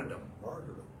died. Martyrdom.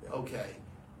 Yeah. Okay.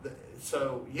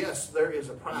 So yes, there is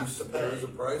a price to pay. There is a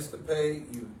price to pay.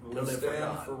 You live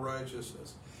stand for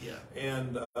righteousness. Yeah.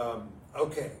 And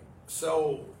okay,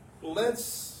 so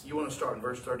let's. You want to start in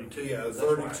verse 32? Yeah,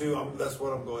 32. That's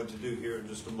what I'm going to do here in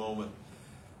just a moment.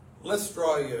 Let's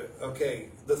draw you. Okay,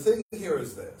 the thing here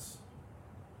is this.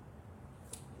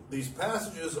 These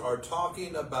passages are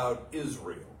talking about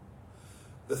Israel.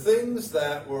 The things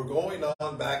that were going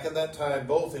on back in that time,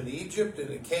 both in Egypt and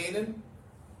in Canaan.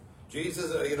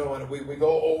 Jesus, and we were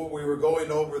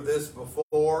going over this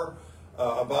before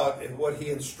about what he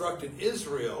instructed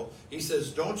Israel. He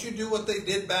says, don't you do what they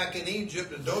did back in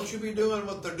Egypt, and don't you be doing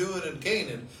what they're doing in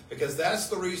Canaan, because that's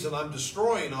the reason I'm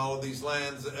destroying all of these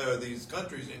lands, these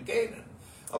countries in Canaan.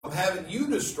 I'm having you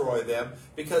destroy them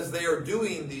because they are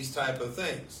doing these type of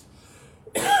things.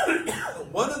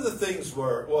 One of the things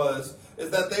is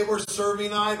that they were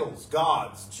serving idols,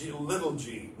 gods, little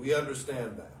g. We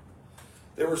understand that.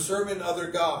 They were serving other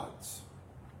gods.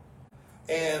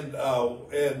 And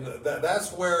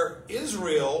that's where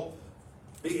Israel,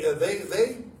 they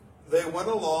went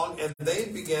along and they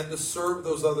began to serve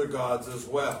those other gods as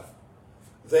well.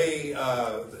 They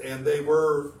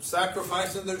were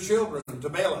sacrificing their children to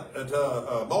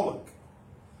Moloch.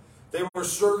 They were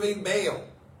serving Baal.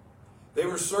 They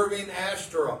were serving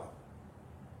Ashtaroth.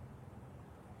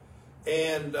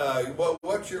 And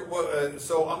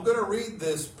so I'm going to read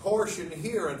this portion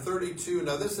here in 32.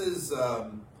 Now this is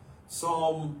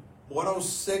Psalm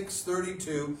 106,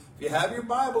 32. If you have your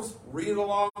Bibles, read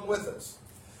along with us.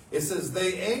 It says,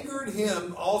 they angered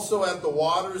him also at the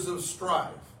waters of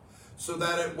strife, so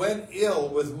that it went ill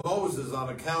with Moses on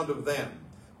account of them,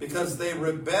 because they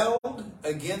rebelled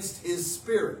against his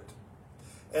spirit,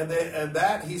 and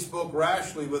that he spoke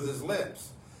rashly with his lips.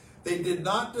 They did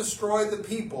not destroy the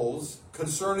peoples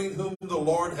concerning whom the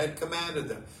Lord had commanded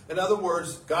them. In other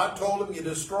words, God told them, you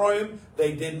destroy them.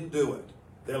 They didn't do it.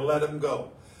 They let them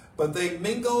go. But they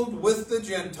mingled with the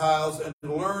Gentiles and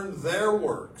learned their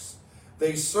works.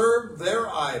 They served their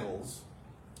idols,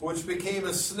 which became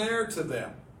a snare to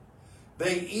them.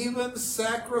 They even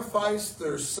sacrificed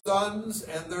their sons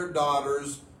and their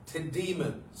daughters to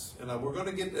demons. And we're going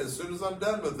to get, as soon as I'm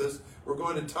done with this, we're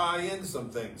going to tie in some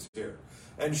things here.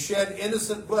 And shed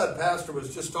innocent blood. Pastor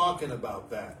was just talking about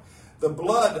that. The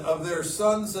blood of their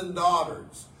sons and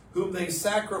daughters, whom they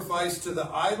sacrificed to the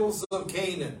idols of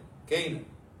Canaan.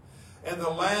 And the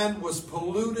land was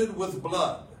polluted with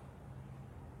blood.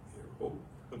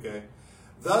 Okay.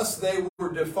 Thus they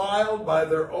were defiled by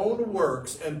their own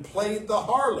works and played the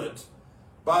harlot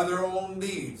by their own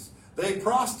deeds. They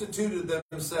prostituted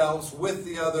themselves with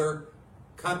the other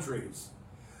countries.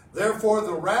 Therefore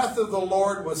the wrath of the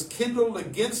Lord was kindled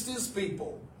against his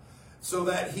people, so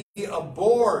that he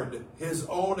abhorred his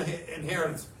own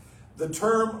inheritance. The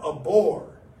term abhor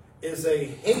is a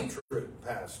hatred,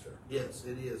 Pastor. Yes,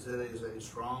 it is. It is a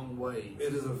strong way.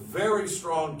 It is a very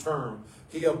strong term.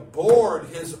 He abhorred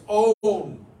his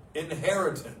own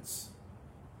inheritance.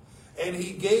 And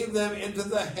he gave them into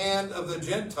the hand of the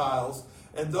Gentiles,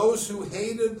 and those who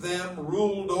hated them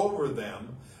ruled over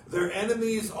them. Their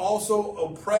enemies also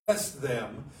oppressed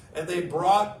them, and they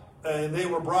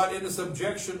were brought into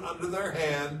subjection under their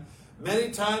hand.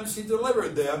 Many times he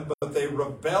delivered them, but they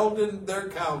rebelled in their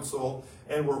counsel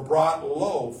and were brought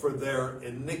low for their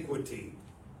iniquity.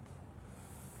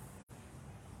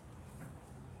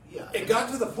 Yeah, it got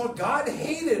to the point God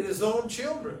hated his own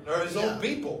children, or his own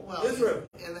people, Israel.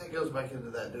 And that goes back into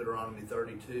that Deuteronomy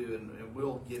 32, and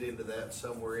we'll get into that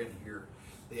somewhere in here.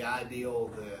 The ideal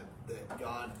that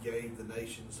God gave the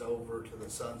nations over to the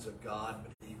sons of God,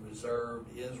 but he reserved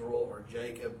Israel or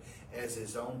Jacob as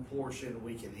his own portion.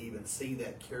 We can even see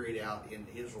that carried out in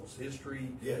Israel's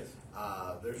history. Yes.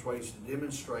 There's ways to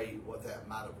demonstrate what that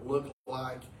might have looked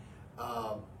like.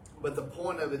 But the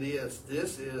point of it is,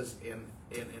 this is in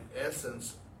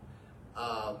essence,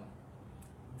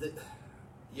 the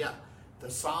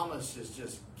psalmist is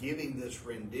just giving this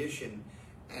rendition,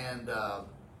 and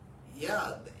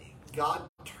God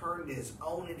turned his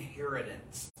own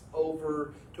inheritance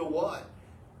over to what?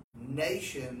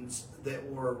 Nations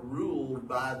that were ruled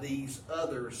by these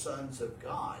other sons of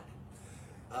God.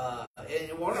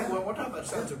 And when we're talking about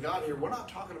sons of God here, we're not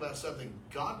talking about something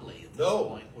godly at this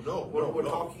point. We're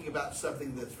talking about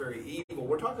something that's very evil.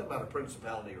 We're talking about a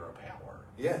principality or a power.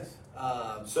 Yes.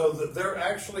 So they're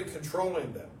actually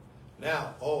controlling them.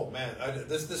 Now, oh man,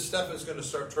 this stuff is going to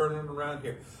start turning around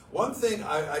here. One thing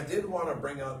I did want to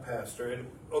bring out, Pastor, and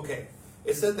okay,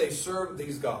 it said they served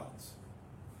these gods.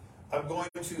 I'm going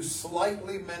to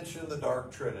slightly mention the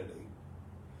Dark Trinity.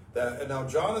 Now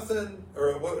Jonathan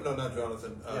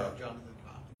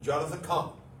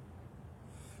Kahn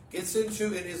gets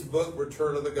into in his book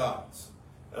Return of the Gods.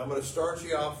 And I'm going to start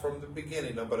you off from the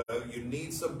beginning, but you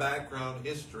need some background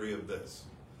history of this.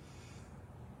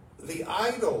 The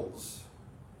idols,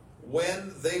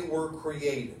 when they were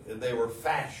created and they were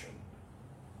fashioned,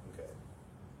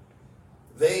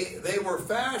 they were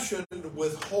fashioned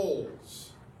with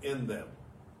holes in them.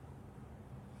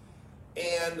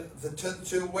 And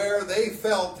to where they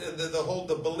felt, and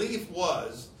the belief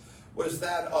was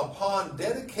that upon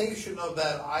dedication of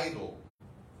that idol,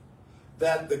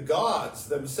 that the gods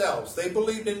themselves, they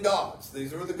believed in gods.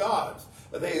 These were the gods.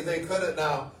 They couldn't.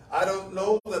 Now, I don't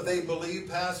know that they believed,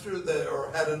 Pastor,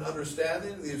 or had an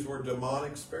understanding these were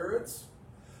demonic spirits.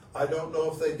 I don't know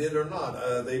if they did or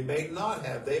not. They may not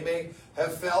have. They may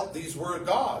have felt these were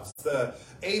gods. The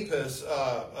Apis,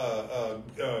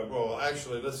 well,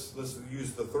 actually, let's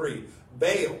use the three.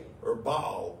 Baal, or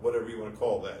Baal, whatever you want to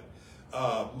call that.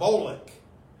 Moloch,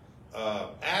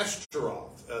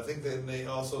 Ashtaroth. I think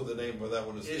also the name for that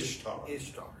one is Ishtar.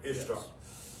 Ishtar. Yes.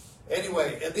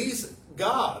 Anyway, and these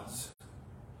gods,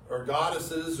 or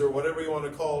goddesses, or whatever you want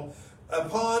to call them,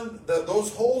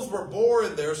 those holes were bored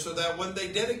in there so that when they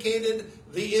dedicated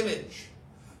the image,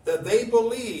 that they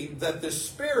believed that the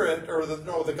spirit or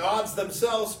the gods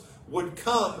themselves would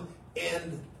come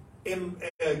and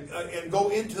go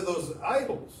into those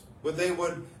idols. They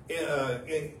would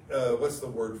what's the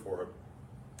word for it?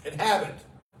 Inhabit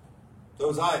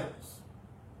those idols.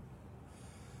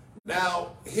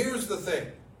 Now, here's the thing.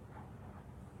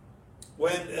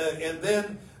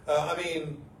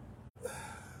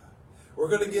 We're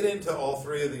going to get into all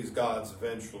three of these gods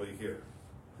eventually here.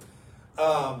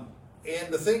 And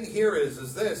the thing here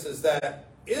is that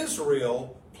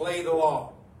Israel played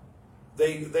along.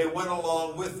 They went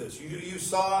along with this. You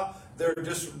saw their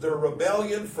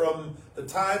rebellion from the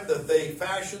time that they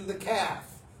fashioned the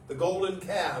calf, the golden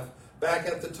calf, back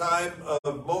at the time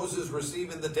of Moses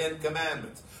receiving the Ten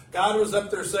Commandments. God was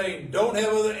up there saying, don't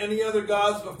have any other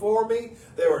gods before me.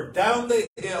 They were down the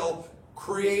hill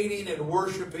creating and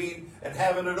worshiping and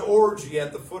having an orgy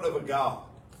at the foot of a god.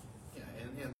 Yeah,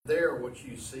 and there what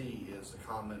you see is the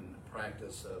common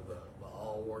practice of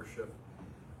Baal worship.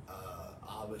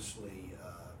 Obviously,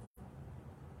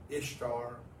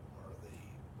 Ishtar,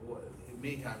 or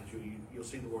many times you'll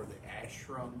see the word the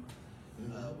ashram,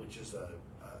 which is a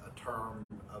term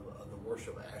of the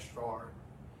worship of Ashtar,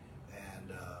 and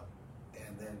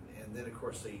then of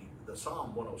course the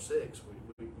Psalm 106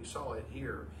 we saw it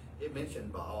here. It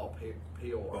mentioned Baal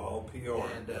Peor. Baal Peor.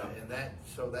 And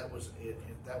that was it.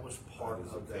 That was part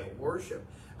of that worship.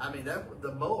 I mean,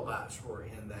 the Moabites were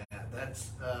in that.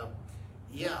 That's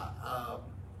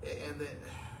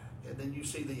and then you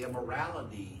see the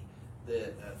immorality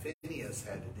that Phineas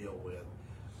had to deal with.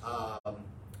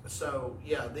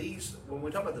 These, when we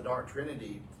talk about the Dark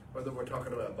Trinity, whether we're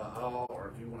talking about Baal,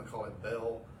 or if you want to call it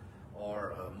Bel,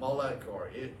 or Moloch,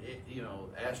 or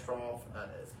Ashtaroth,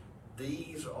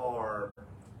 these are,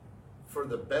 for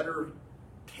the better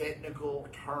technical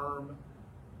term,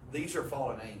 these are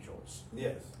fallen angels.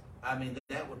 Yes. I mean,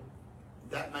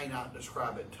 that may not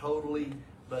describe it totally,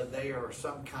 but they are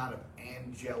some kind of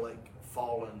angelic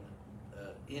fallen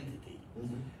entity.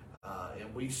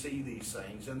 And we see these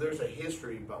things, and there's a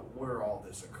history about where all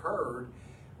this occurred.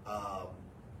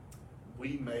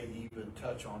 We may even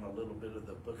touch on a little bit of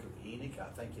the Book of Enoch. I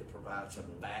think it provides some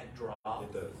backdrop.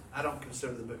 It does. I don't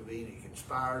consider the Book of Enoch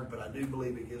inspired, but I do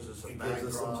believe it gives us a backdrop.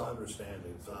 Gives us some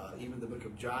understanding. Even the Book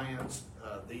of Giants.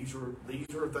 These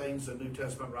are things the New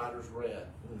Testament writers read,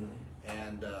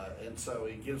 and so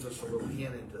it gives us a little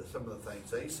hint into some of the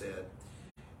things they said.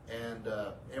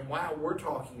 And while we're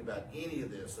talking about any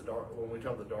of this, when we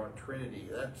talk the Dark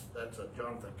Trinity, that's a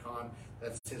Jonathan Cahn.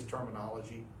 That's his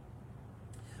terminology.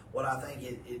 What I think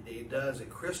it does, it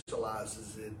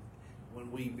crystallizes it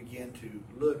when we begin to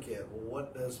look at, well,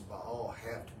 what does Baal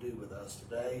have to do with us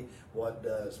today? What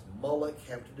does Moloch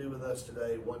have to do with us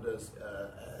today? What does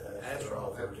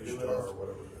Ashtaroth have to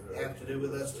do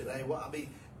with us today? Well, I mean,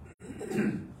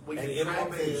 we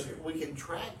can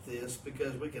track this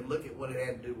because we can look at what it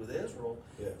had to do with Israel.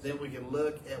 Yes. Then we can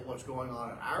look at what's going on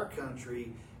in our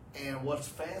country, and what's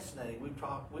fascinating. We've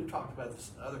talked about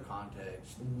this in other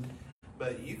contexts.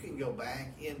 But you can go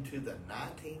back into the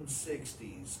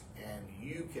 1960s and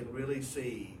you can really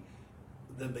see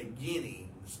the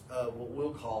beginnings of what we'll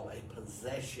call a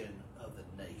possession of the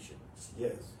nations.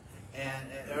 Yes.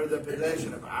 Or the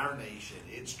possession of our nation.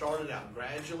 It started out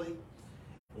gradually,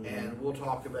 and we'll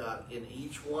talk about in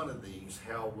each one of these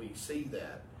how we see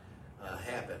that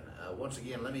happen. Once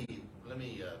again, let me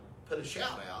put a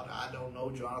shout out. I don't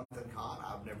know Jonathan Cahn.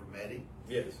 I've never met him.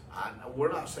 Yes.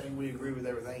 We're not saying we agree with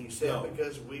everything he said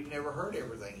because we've never heard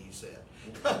everything he said.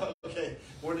 Okay.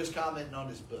 We're just commenting on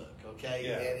his book. Okay.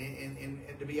 Yeah.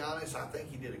 And to be honest, I think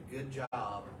he did a good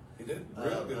job. He did a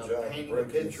real good job painting a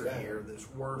picture here that's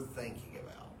worth thinking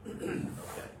about.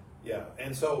 Okay. Yeah.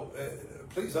 And so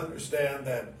please understand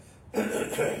that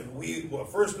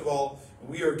first of all,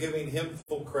 we are giving him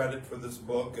full credit for this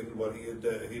book and what he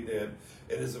did.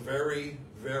 It is a very,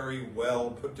 very well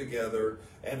put together,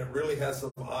 and it really has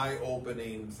some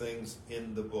eye-opening things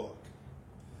in the book.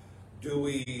 Do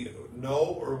we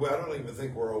know, or I don't even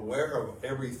think we're aware of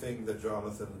everything that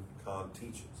Jonathan Cahn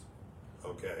teaches?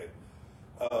 Okay.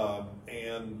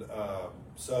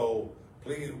 So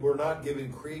please, we're not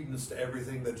giving credence to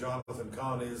everything that Jonathan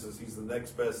Cahn is, as he's the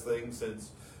next best thing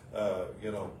since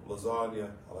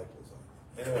lasagna. I like lasagna.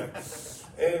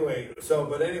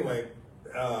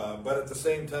 But at the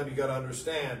same time, you got to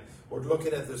understand, we're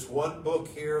looking at this one book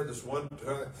here,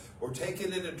 we're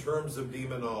taking it in terms of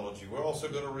demonology. We're also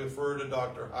going to refer to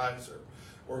Dr. Heiser.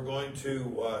 We're going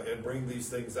to and bring these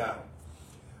things out.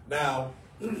 Now,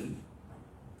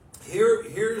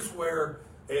 here's where,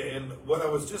 and what I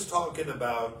was just talking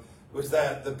about was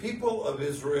that the people of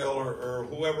Israel, or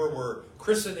whoever were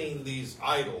christening these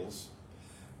idols,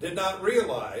 did not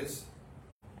realize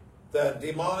that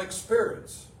demonic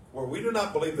spirits, where we do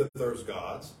not believe that there's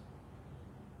gods,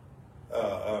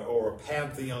 or a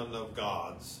pantheon of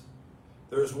gods,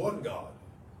 there's one God,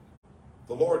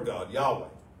 the Lord God, Yahweh.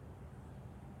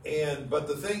 But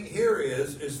the thing here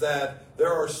is that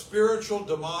there are spiritual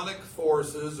demonic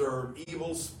forces, or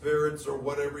evil spirits, or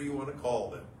whatever you want to call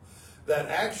them, that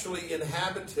actually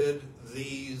inhabited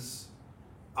these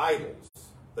idols,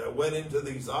 that went into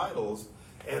these idols.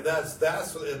 And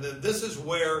and then this is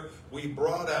where we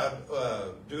brought out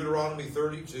Deuteronomy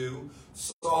 32,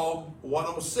 Psalm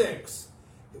 106,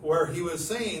 where he was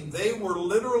saying they were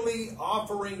literally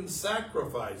offering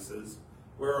sacrifices.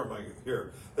 Where am I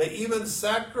here? They even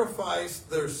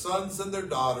sacrificed their sons and their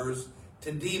daughters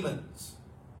to demons.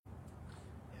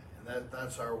 And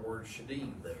that's our word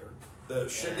shadim there. the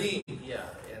Shadim. Yeah,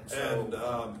 and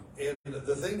so and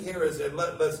the thing here is, and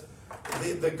let's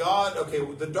the God. Okay,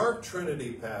 the Dark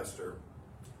Trinity, Pastor,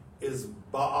 is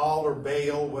Baal or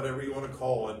Baal, whatever you want to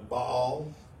call it.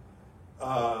 Baal,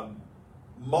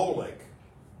 Molech,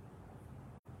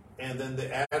 and then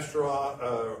the Ashtaroth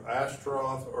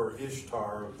or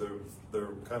Ishtar. They're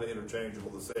kind of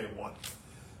interchangeable, the same one.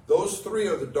 Those three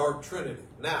are the Dark Trinity.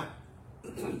 Now,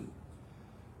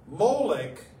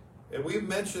 Molech, and we've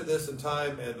mentioned this in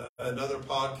time in another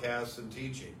podcasts and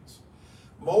teachings.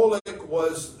 Molech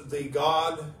was the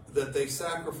god that they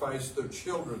sacrificed their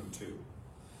children to.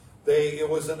 It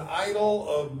was an idol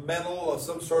of metal, of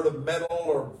some sort of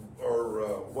metal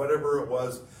or whatever it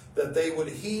was, that they would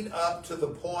heat up to the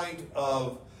point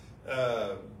of,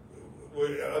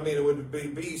 it would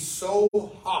be so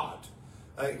hot.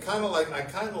 I kind of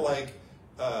like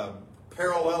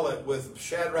parallel it with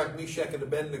Shadrach, Meshach, and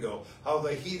Abednego, how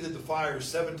they heated the fire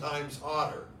 7 times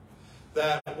hotter.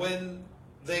 That when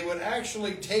they would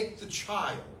actually take the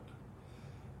child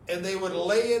and they would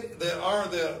lay it,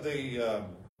 the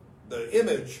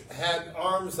image had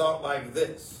arms out like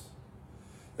this.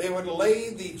 They would lay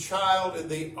the child in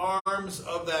the arms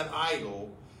of that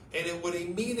idol, and it would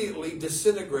immediately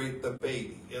disintegrate the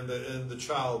baby and the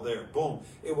child there. Boom.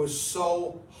 It was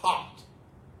so hot.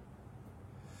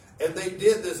 And they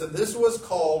did this, and this was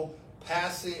called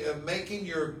making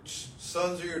your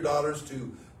sons or your daughters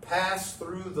to pass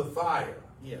through the fire.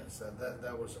 Yes,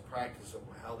 that was a practice of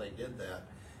how they did that.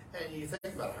 And you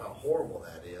think about how horrible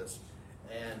that is.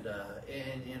 And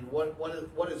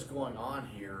what is going on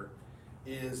here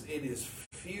is it is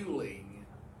fueling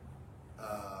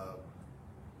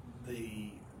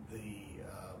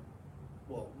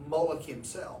Moloch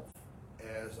himself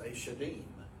as a Shadim.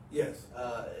 Yes.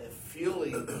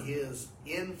 Fueling his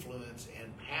influence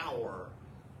and power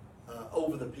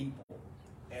over the people.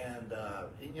 And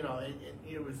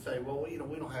you would say, well, we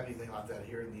don't have anything like that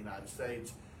here in the United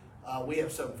States. We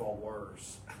have something far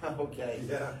worse. Okay.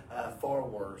 Yeah. Far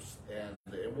worse. And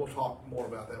we'll talk more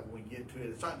about that when we get to it.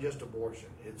 It's not just abortion.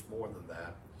 It's more than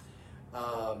that.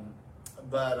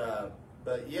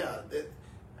 But yeah,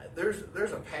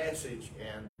 there's a passage,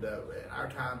 and our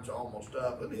time's almost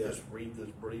up. Let me just read this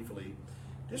briefly.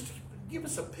 Just to give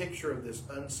us a picture of this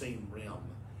unseen realm.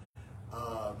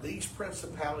 These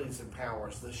principalities and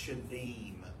powers, the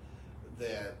Shadim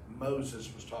that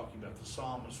Moses was talking about, the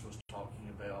psalmist was talking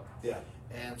about. Yeah.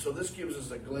 And so this gives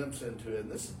us a glimpse into it.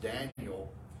 And this is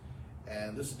Daniel.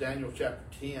 And this is Daniel chapter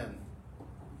 10.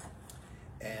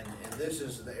 And this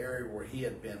is the area where he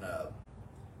had been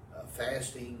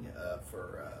fasting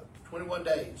for 21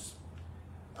 days.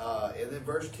 And then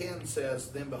verse 10 says,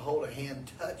 "Then behold, a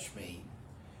hand touched me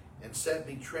and set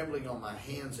me trembling on my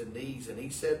hands and knees. And he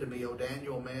said to me, O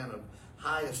Daniel, man of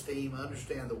high esteem,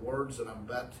 understand the words that I'm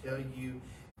about to tell you,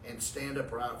 and stand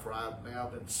upright, for I have now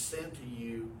been sent to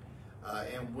you.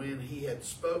 And when he had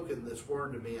spoken this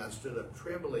word to me, I stood up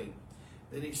trembling.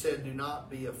 Then he said, Do not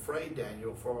be afraid,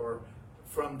 Daniel, for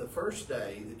from the first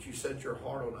day that you set your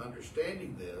heart on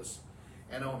understanding this,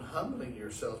 and on humbling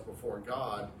yourself before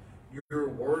God, your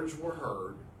words were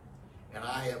heard, and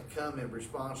I have come in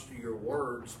response to your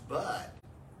words. But,"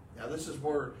 now this is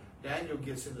where Daniel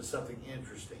gets into something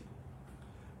interesting,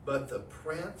 "but the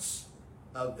prince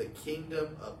of the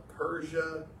kingdom of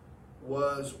Persia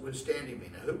was withstanding me."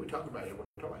 Now, who are we talking about here? We're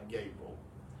talking about Gabriel.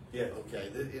 Yeah. Okay.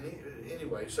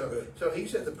 Anyway, so he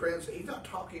said the prince, he's not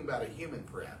talking about a human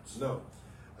prince. No.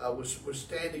 Was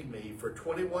withstanding me for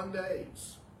 21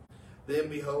 days. Then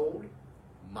behold,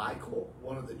 Michael,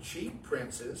 one of the chief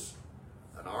princes,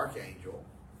 an archangel,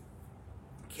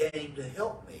 came to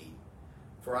help me,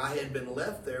 for I had been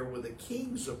left there with the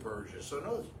kings of Persia. So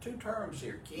notice 2 terms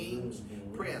here, kings,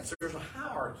 prince. There's a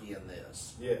hierarchy in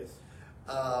this. Yes.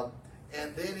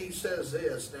 And then he says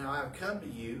this, "Now I have come to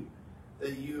you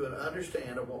that you would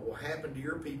understand of what will happen to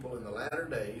your people in the latter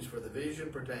days, for the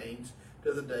vision pertains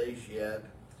to the days yet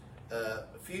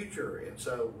future." And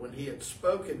so when he had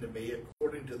spoken to me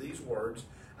according to these words,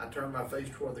 I turned my face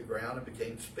toward the ground and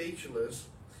became speechless.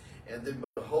 And then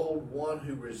behold, one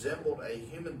who resembled a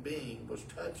human being was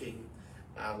touching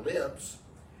my lips.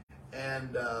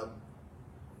 And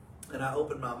I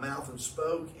opened my mouth and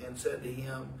spoke and said to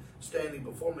him, standing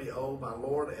before me, "Oh, my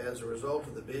Lord, as a result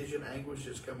of the vision, anguish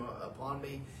has come upon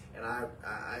me, and I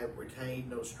have retained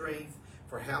no strength.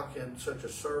 For how can such a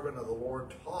servant of the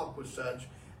Lord talk with such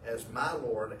as my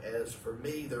Lord? As for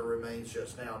me, there remains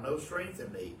just now no strength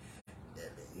in me."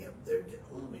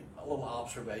 A little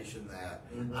observation that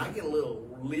I get a little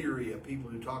leery of people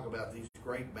who talk about these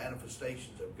great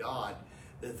manifestations of God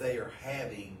that they are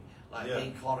having like Yeah.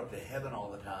 being caught up to heaven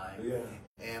all the time, Yeah.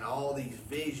 and all these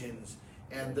visions,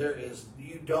 and there is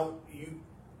you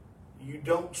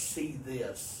don't see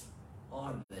this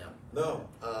on them. No.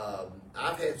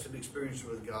 I've had some experience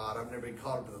with God. I've never been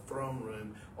caught up in the throne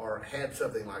room or had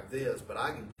something like this, but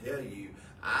I can tell you,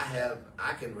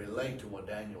 I can relate to what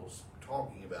Daniel's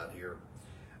talking about here.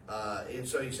 And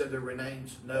so he said, there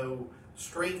remains no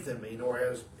strength in me, nor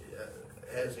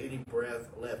has any breath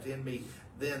left in me.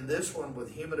 Then this one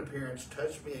with human appearance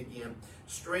touched me again,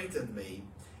 strengthened me,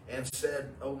 and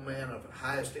said, O man of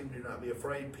high esteem, do not be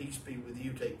afraid. Peace be with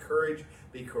you. Take courage.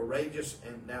 Be courageous.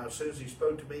 And now as soon as he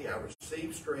spoke to me, I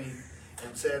received strength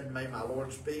and said, may my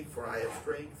Lord speak, for I have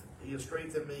strength. He has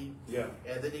strengthened me. Yeah.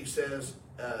 And then he says,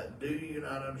 do you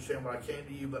not understand what I came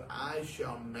to you? But I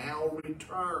shall now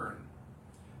return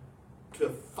to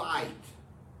fight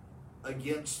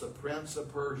against the prince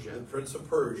of Persia. The Prince of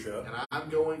Persia. And I'm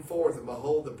going forth, and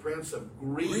behold, the prince of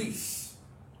Greece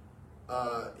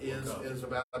is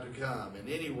about to come. And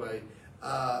anyway,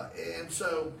 and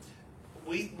so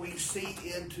we see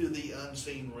into the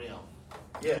unseen realm.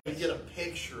 Yeah. We get a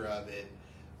picture of it.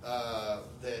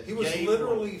 That He was Gabriel,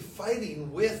 literally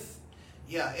fighting with.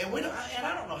 yeah, and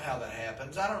I don't know how that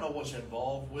happens. I don't know what's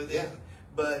involved with it. Yeah.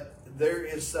 But there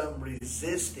is some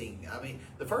resisting. I mean,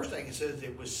 the first thing it says,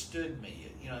 it withstood me.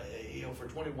 You know, for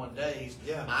 21 days,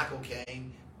 Yeah. Michael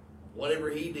came. Whatever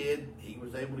he did, he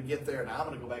was able to get there, and I'm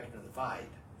going to go back into the fight.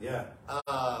 Yeah.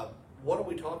 What are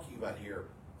we talking about here?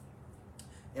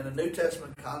 In a New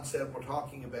Testament concept, we're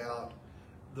talking about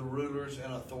the rulers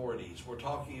and authorities. We're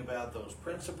talking about those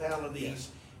principalities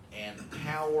and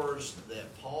powers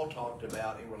that Paul talked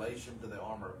about in relation to the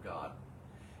armor of God.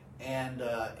 And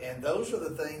those are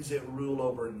the things that rule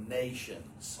over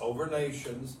nations. Over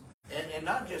nations. And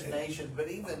not just nations, but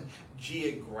even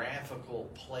geographical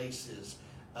places.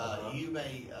 You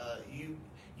may,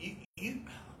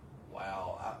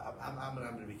 wow, I'm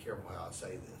going to be careful how I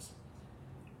say this.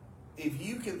 If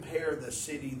you compare the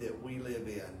city that we live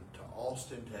in to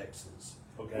Austin, Texas,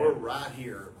 Okay. we're right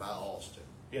here by Austin.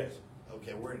 Yes.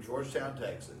 Okay, we're in Georgetown,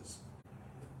 Texas.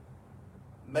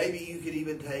 Maybe you could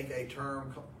even take a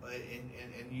term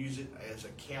and use it as a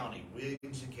county,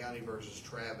 Williamson County versus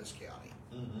Travis County.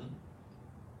 Mm-hmm.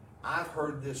 I've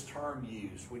heard this term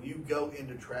used. When you go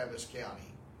into Travis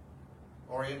County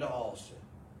or into Austin,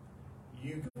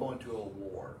 you go into a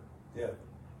war. Yeah.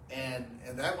 And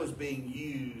that was being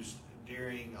used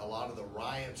during a lot of the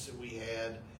riots that we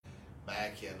had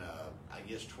back in, I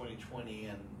guess, 2020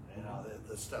 and all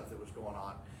the stuff that was going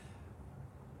on.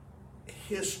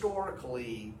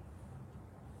 Historically,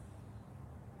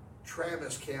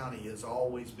 Travis County has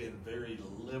always been very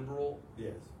liberal.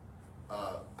 Yes.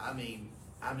 I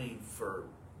mean, for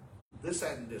this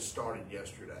hadn't just started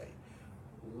yesterday.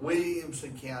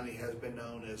 Williamson County has been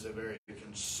known as a very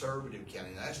conservative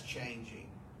county. That's changing.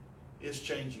 It's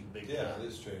changing big time. Yeah, it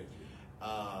is changing.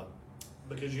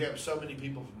 Because you have so many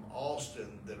people from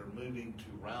Austin that are moving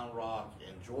to Round Rock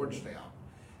and Georgetown.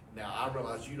 Now, I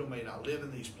realize you may not live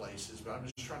in these places, but I'm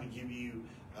just trying to give you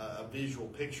a visual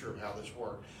picture of how this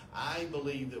worked. I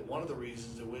believe that one of the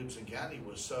reasons that Williamson County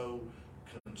was so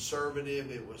conservative,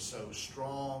 it was so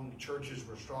strong, churches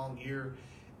were strong here,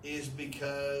 is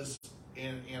because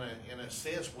in a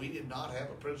sense we did not have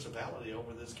a principality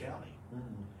over this county.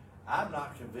 Mm-hmm. I'm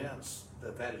not convinced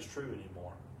that is true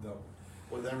anymore. No.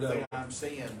 With everything I'm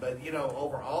seeing, but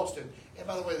over Austin, and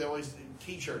by the way, they always do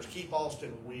T-shirts, keep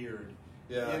Austin weird.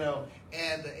 Yeah.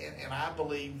 And I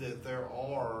believe that there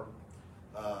are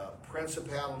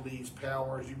principalities,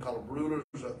 powers, you can call them rulers,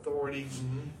 authorities,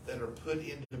 Mm-hmm. that are put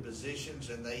into positions,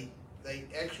 and they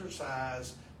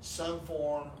exercise some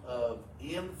form of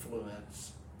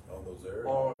influence, All those areas.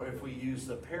 or if we use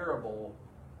the parable,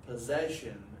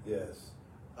 possession. Yes.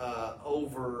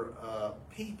 Over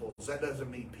peoples. That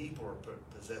doesn't mean people are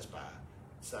possessed by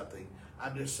something.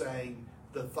 I'm just saying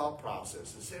the thought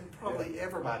processes. And probably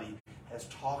everybody has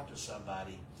talked to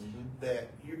somebody that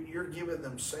you're giving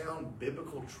them sound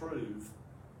biblical truth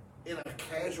in a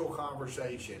casual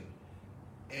conversation,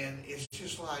 and it's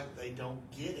just like they don't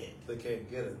get it. They can't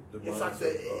get it. It's like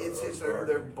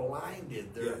they're blinded.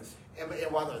 Yes. And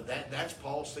while that's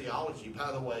Paul's theology,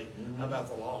 by the way, about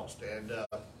the lost.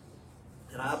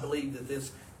 And I believe that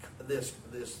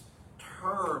this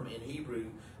term in Hebrew,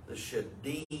 the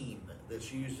shadim,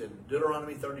 that's used in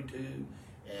Deuteronomy 32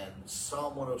 and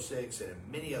Psalm 106 and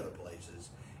in many other places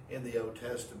in the Old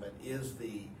Testament, is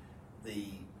the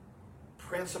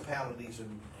principalities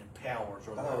and powers,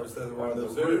 or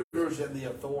the rulers and the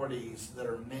authorities that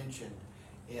are mentioned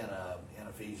in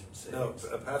Ephesians 6. No,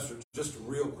 Pastor, just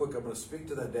real quick, I'm going to speak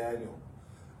to that Daniel.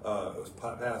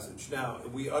 passage. Now,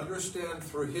 we understand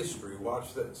through history,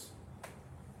 watch this.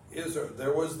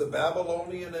 There was the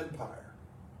Babylonian Empire.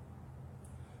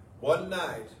 One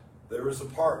night, there was a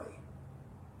party.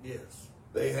 Yes.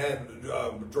 They had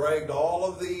dragged all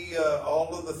of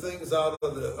the things out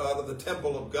of the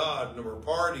temple of God, and they were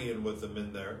partying with them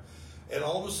in there. And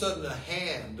all of a sudden, a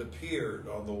hand appeared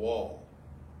on the wall,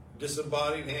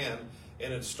 disembodied hand,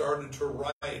 and it started to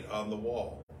write on the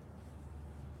wall.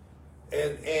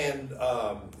 And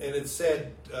it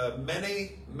said,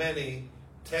 many, many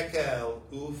tekel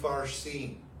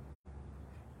ufarsin.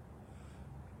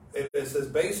 It says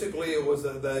basically it was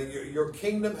your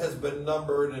kingdom has been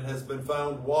numbered and has been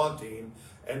found wanting,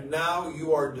 and now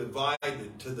you are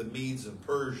divided to the Medes and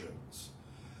Persians.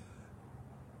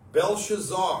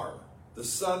 Belshazzar, the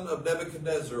son of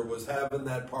Nebuchadnezzar, was having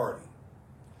that party.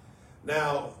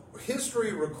 Now,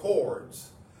 history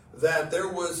records that there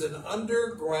was an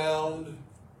underground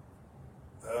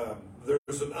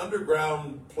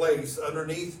place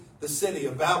underneath the city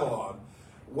of Babylon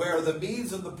where the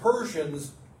Medes and the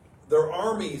Persians, their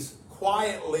armies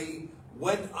quietly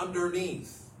went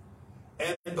underneath.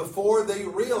 And before they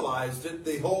realized it,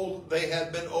 they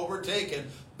had been overtaken.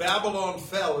 Babylon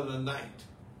fell in a night.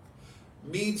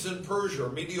 Medes and Persia,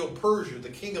 Medial Persia, the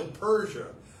king of Persia.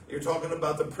 You're talking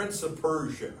about the prince of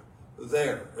Persia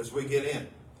there as we get in.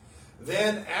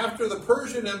 Then after the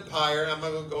Persian Empire, I'm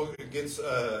not going to go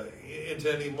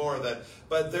into any more of that,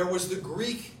 but there was the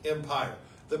Greek Empire.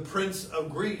 The Prince of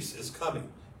Greece is coming.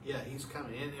 Yeah, he's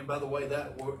coming. And by the way,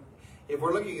 if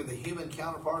we're looking at the human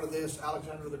counterpart of this,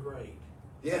 Alexander the Great.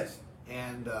 Yes.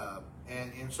 And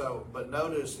so, but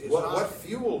notice it's what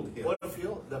fueled him? What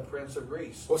fueled the Prince of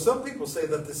Greece? Well, some people say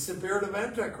that the spirit of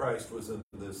Antichrist was in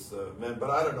this man, but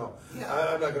I don't know. Yeah.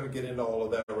 I'm not going to get into all of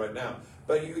that right now.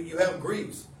 But you have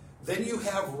Greece. Then you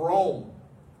have Rome.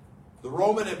 The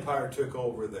Roman Empire took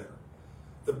over there.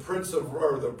 The Prince of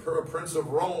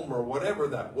Rome, or whatever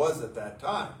that was at that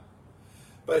time.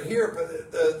 But here,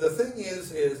 the thing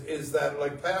is that,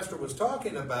 like Pastor was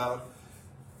talking about,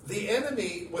 the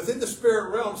enemy within the spirit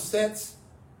realm sets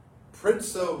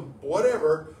prince of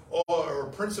whatever or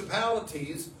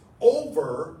principalities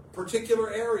over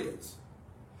particular areas.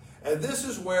 And this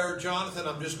is where, Jonathan,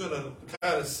 I'm just going to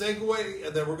kind of segue,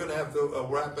 and then we're going to have to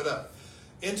wrap it up,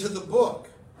 into the book.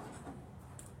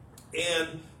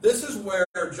 And this is where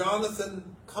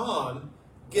Jonathan Cahn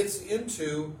gets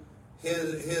into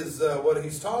his what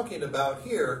he's talking about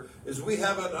here is we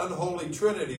have an unholy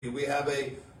trinity. We have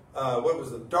a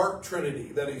dark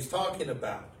trinity that he's talking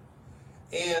about.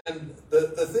 And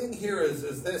the thing here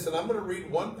is this, and I'm going to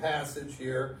read one passage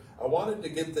here. I wanted to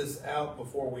get this out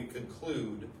before we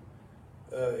conclude,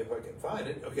 if I can find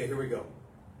it. Okay, here we go.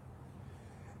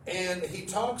 And he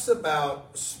talks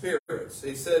about spirits.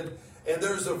 He said, and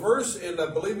there's a verse in, I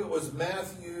believe it was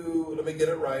Matthew, let me get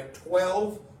it right,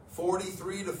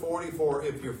 12:43 to 44.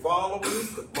 If you're following,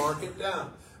 mark it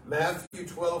down. Matthew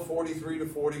 12:43 to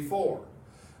 44.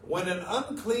 When an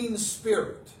unclean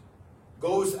spirit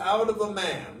goes out of a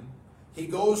man, he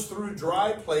goes through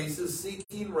dry places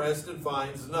seeking rest and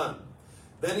finds none.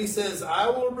 Then he says, I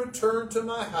will return to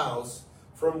my house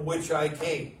from which I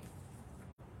came.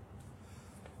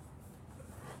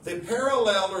 The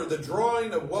parallel or the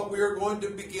drawing of what we are going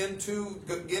to begin to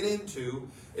get into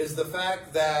is the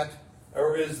fact that,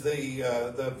 or is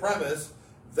the premise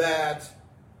that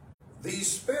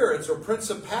these spirits or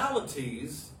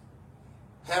principalities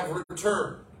have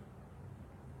returned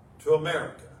to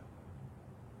America.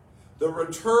 The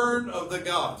return of the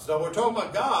gods. Now we're talking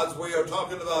about gods, we are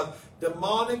talking about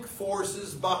demonic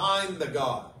forces behind the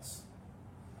gods,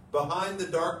 behind the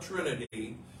dark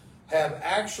trinity, have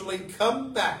actually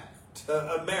come back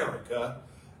to America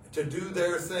to do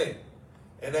their thing.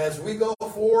 And as we go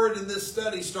forward in this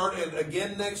study, starting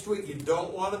again next week, you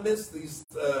don't want to miss these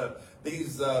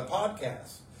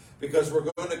podcasts, because we're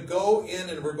going to go in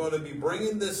and we're going to be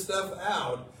bringing this stuff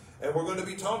out, and we're going to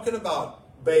be talking about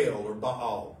Baal or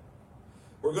Baal.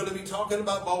 We're going to be talking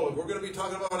about Moloch. We're going to be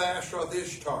talking about Ashtaroth,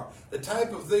 Ishtar, the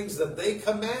type of things that they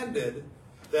commanded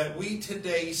that we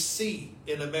today see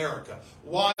in America.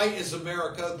 Why is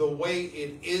America the way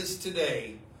it is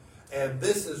today? And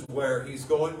this is where he's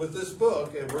going with this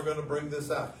book, and we're going to bring this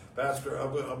out. Pastor,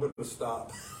 I'm going to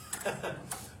stop.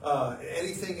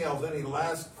 Anything else? Any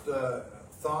last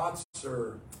thoughts?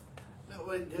 Or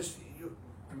No, just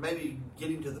maybe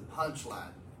getting to the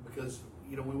punchline, because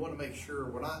we want to make sure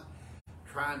we're not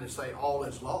trying to say all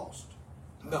is lost.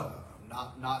 No.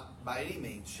 Not by any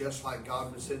means. Just like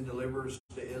God would send deliverers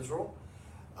to Israel,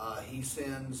 he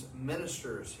sends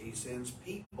ministers, he sends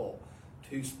people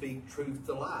to speak truth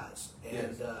to lies.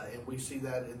 And and we see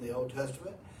that in the Old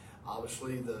Testament.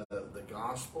 Obviously, the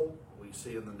gospel we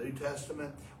see in the New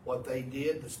Testament. What they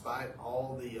did, despite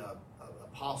all the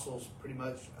apostles pretty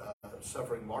much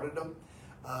suffering martyrdom,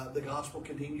 the gospel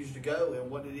continues to go. And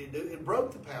what did it do? It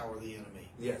broke the power of the enemy.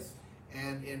 Yes.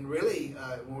 And really,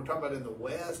 when we're talking about in the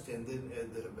West, and then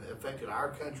it affected our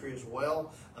country as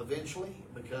well eventually,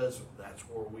 because that's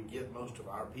where we get most of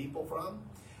our people from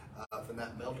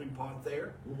that melting pot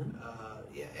there.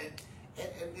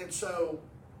 And so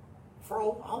for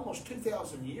almost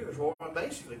 2,000 years, well,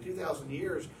 basically 2,000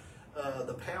 years,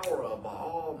 the power of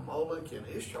Baal, Moloch, and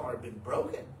Ishtar have been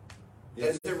broken.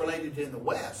 As they're related to in the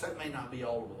West. That may not be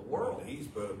all over the world.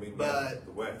 But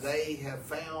the West. They have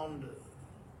found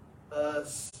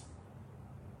us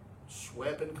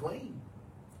swept and clean.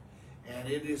 And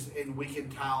it is, and we can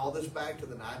tie all this back to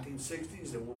the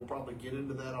 1960s, and we'll probably get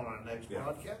into that on our next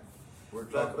podcast. We're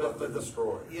talking about the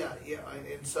destroyer. Yeah,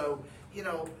 and so, you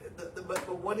know, but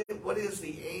what is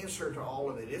the answer to all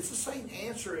of it? It's the same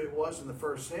answer it was in the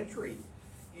first century.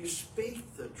 You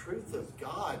speak the truth of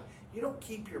God. You don't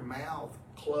keep your mouth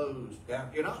closed. Yeah.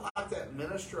 You're not like that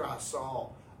minister I saw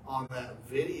on that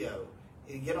video.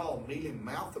 You get all mealy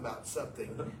mouth about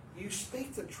something. You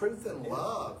speak the truth in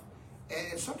love.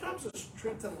 And sometimes the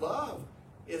truth in love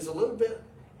is a little bit,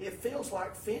 it feels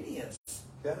like Phineas.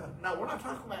 Yeah. No, we're not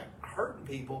talking about hurting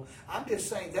people. I'm just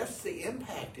saying that's the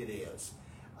impact it is.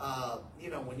 You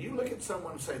know, when you look at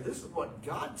someone and say, this is what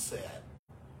God said,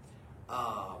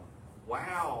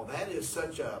 wow, that is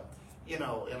such a, you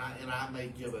know, and I may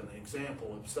give an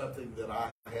example of something that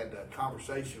I had a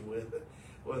conversation with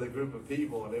a group of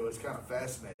people, and it was kind of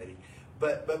fascinating.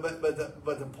 But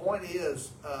the point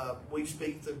is, we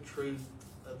speak the truth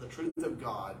of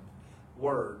God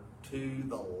word to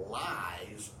the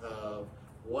lies of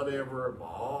whatever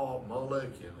Baal,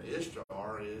 Moloch, and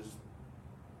Ishtar is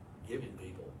giving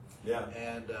people. Yeah.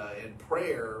 And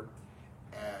prayer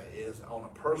is on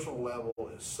a personal level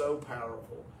is so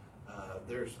powerful.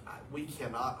 We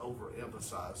cannot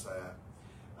overemphasize that.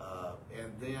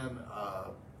 And then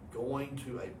going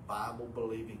to a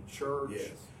Bible-believing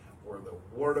church where the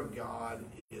Word of God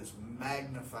is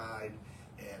magnified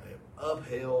and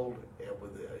upheld and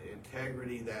with the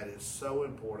integrity that is so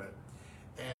important.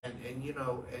 And you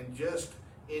know, and just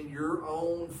in your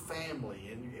own family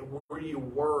and where you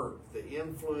work, the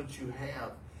influence you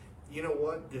have, you know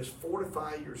what? Just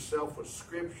fortify yourself with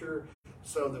Scripture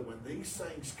so that when these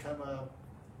things come up,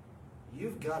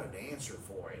 you've got an answer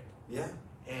for it. Yeah.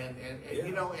 And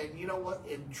you know what?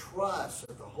 And trust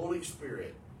that the Holy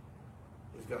Spirit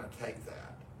is going to take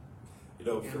that, you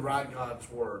know, and write God's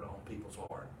word on people's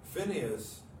heart.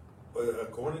 Phineas,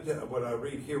 according to what I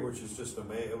read here, which is just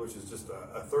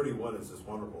a 31 is just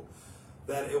wonderful,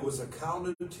 that it was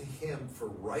accounted to him for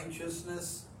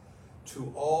righteousness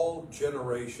to all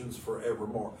generations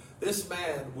forevermore. This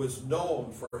man was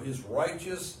known for his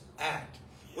righteous act.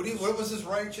 What was his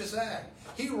righteous act?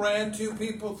 He ran two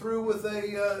people through with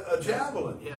a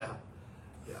javelin. Yeah.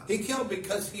 He killed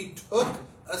because he took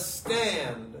a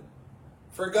stand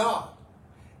for God.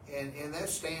 And that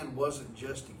stand wasn't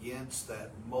just against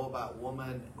that Moabite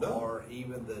woman or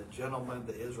even the gentleman,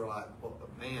 the Israelite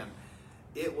man.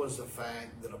 It was the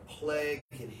fact that a plague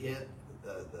had hit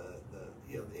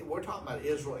we're talking about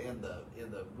Israel in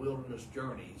the wilderness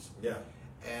journeys. Yeah.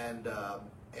 And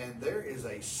there is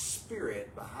a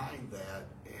spirit behind that,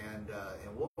 and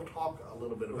we'll talk a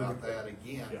little bit about that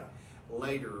again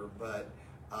later. But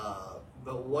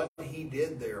what he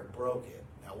did there broke it.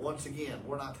 Now, once again,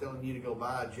 we're not telling you to go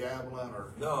buy a javelin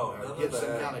or get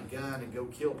some kind of gun and go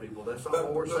kill people. That's not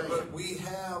what we're saying. But we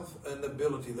have an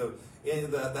ability,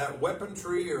 that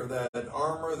weaponry or that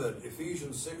armor that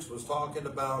Ephesians 6 was talking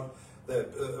about.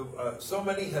 That so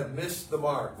many have missed the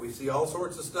mark. We see all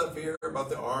sorts of stuff here about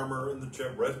the armor and the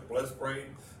breastplate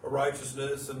of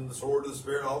righteousness and the sword of the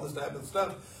Spirit, all this type of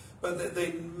stuff. But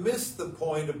they miss the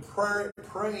point of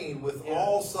praying with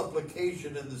all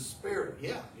supplication in the Spirit.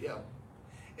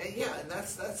 And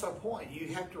that's our point.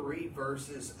 You have to read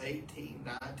verses 18,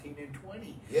 19, and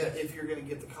 20 if you're going to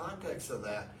get the context of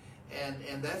that.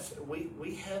 And that's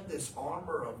we have this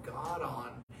armor of God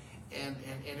on. And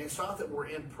it's not that we're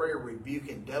in prayer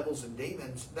rebuking devils and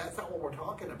demons. That's not what we're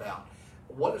talking about.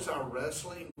 What is our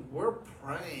wrestling? We're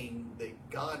praying that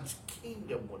God's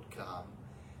kingdom would come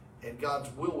and God's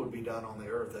will would be done on the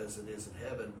earth as it is in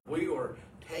heaven. We are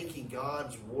taking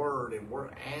God's word and we're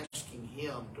asking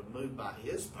Him to move by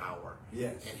His power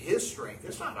and His strength.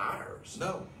 It's not ours.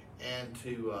 No. And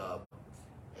to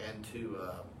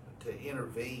to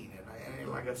intervene. And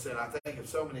like I said, I think of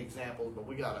so many examples, but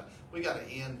we gotta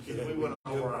end because we went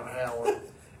over an hour.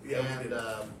 And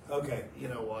okay, you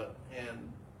know what?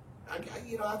 And I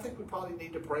think we probably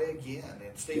need to pray again.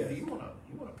 And Steve, do you want to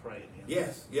pray again?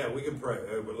 Yes, yeah, we can pray.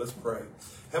 But let's pray.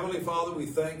 Heavenly Father, we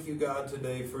thank you, God,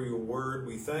 today for your word.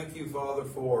 We thank you, Father,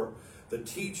 for the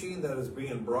teaching that is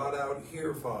being brought out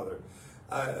here, Father.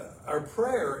 Our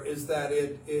prayer is that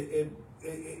it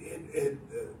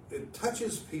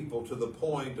touches people to the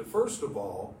point, first of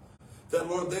all, that,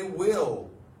 Lord, they will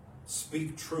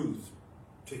speak truth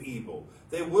to evil.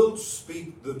 They will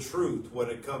speak the truth when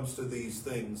it comes to these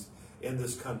things in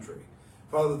this country.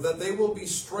 Father, that they will be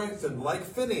strengthened like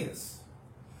Phineas,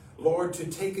 Lord, to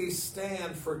take a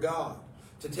stand for God,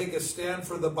 to take a stand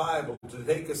for the Bible, to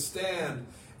take a stand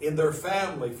in their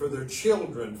family, for their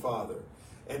children, Father.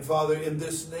 And Father, in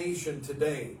this nation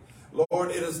today,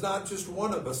 Lord, it is not just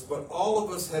one of us, but all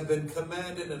of us have been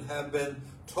commanded and have been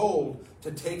told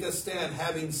to take a stand,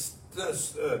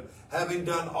 having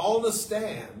done all to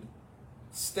stand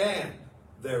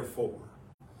therefore.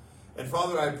 And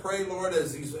Father, I pray, Lord,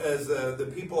 as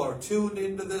the people are tuned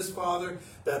into this, Father,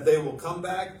 that they will come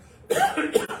back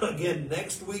again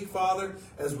next week, Father,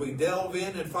 as we delve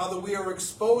in. And Father, we are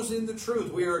exposing the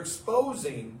truth. We are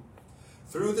exposing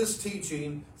through this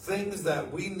teaching things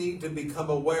that we need to become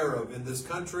aware of in this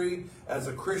country as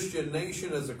a Christian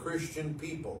nation, as a Christian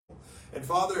people. And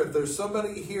Father, if there's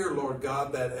somebody here, Lord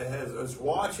God, that is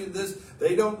watching this,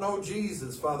 they don't know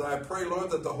Jesus, Father, I pray,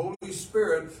 Lord, that the Holy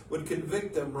Spirit would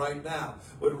convict them right now,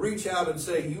 would reach out and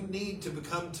say, you need to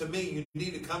come to me, you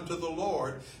need to come to the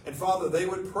Lord. And Father, they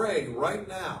would pray right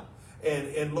now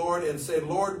and Lord, and say,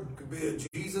 Lord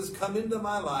Jesus, come into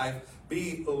my life,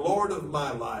 be Lord of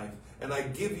my life. And I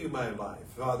give you my life,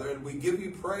 Father, and we give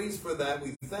you praise for that.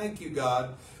 We thank you,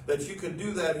 God, that you can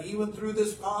do that even through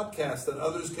this podcast, that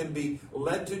others can be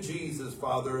led to Jesus,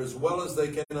 Father, as well as they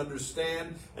can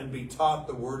understand and be taught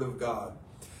the Word of God.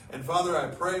 And Father, I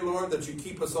pray, Lord, that you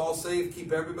keep us all safe,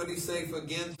 keep everybody safe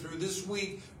again through this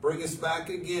week. Bring us back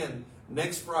again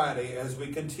next Friday as we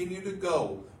continue to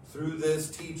go through this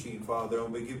teaching, Father,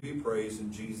 and we give you praise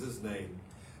in Jesus' name.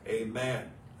 Amen.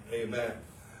 Amen.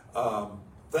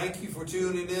 Thank you for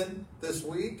tuning in this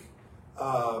week.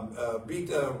 Be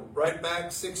right back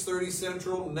 6:30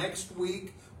 Central next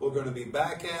week. We're going to be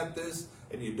back at this,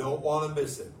 and you don't want to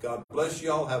miss it. God bless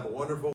you all. Have a wonderful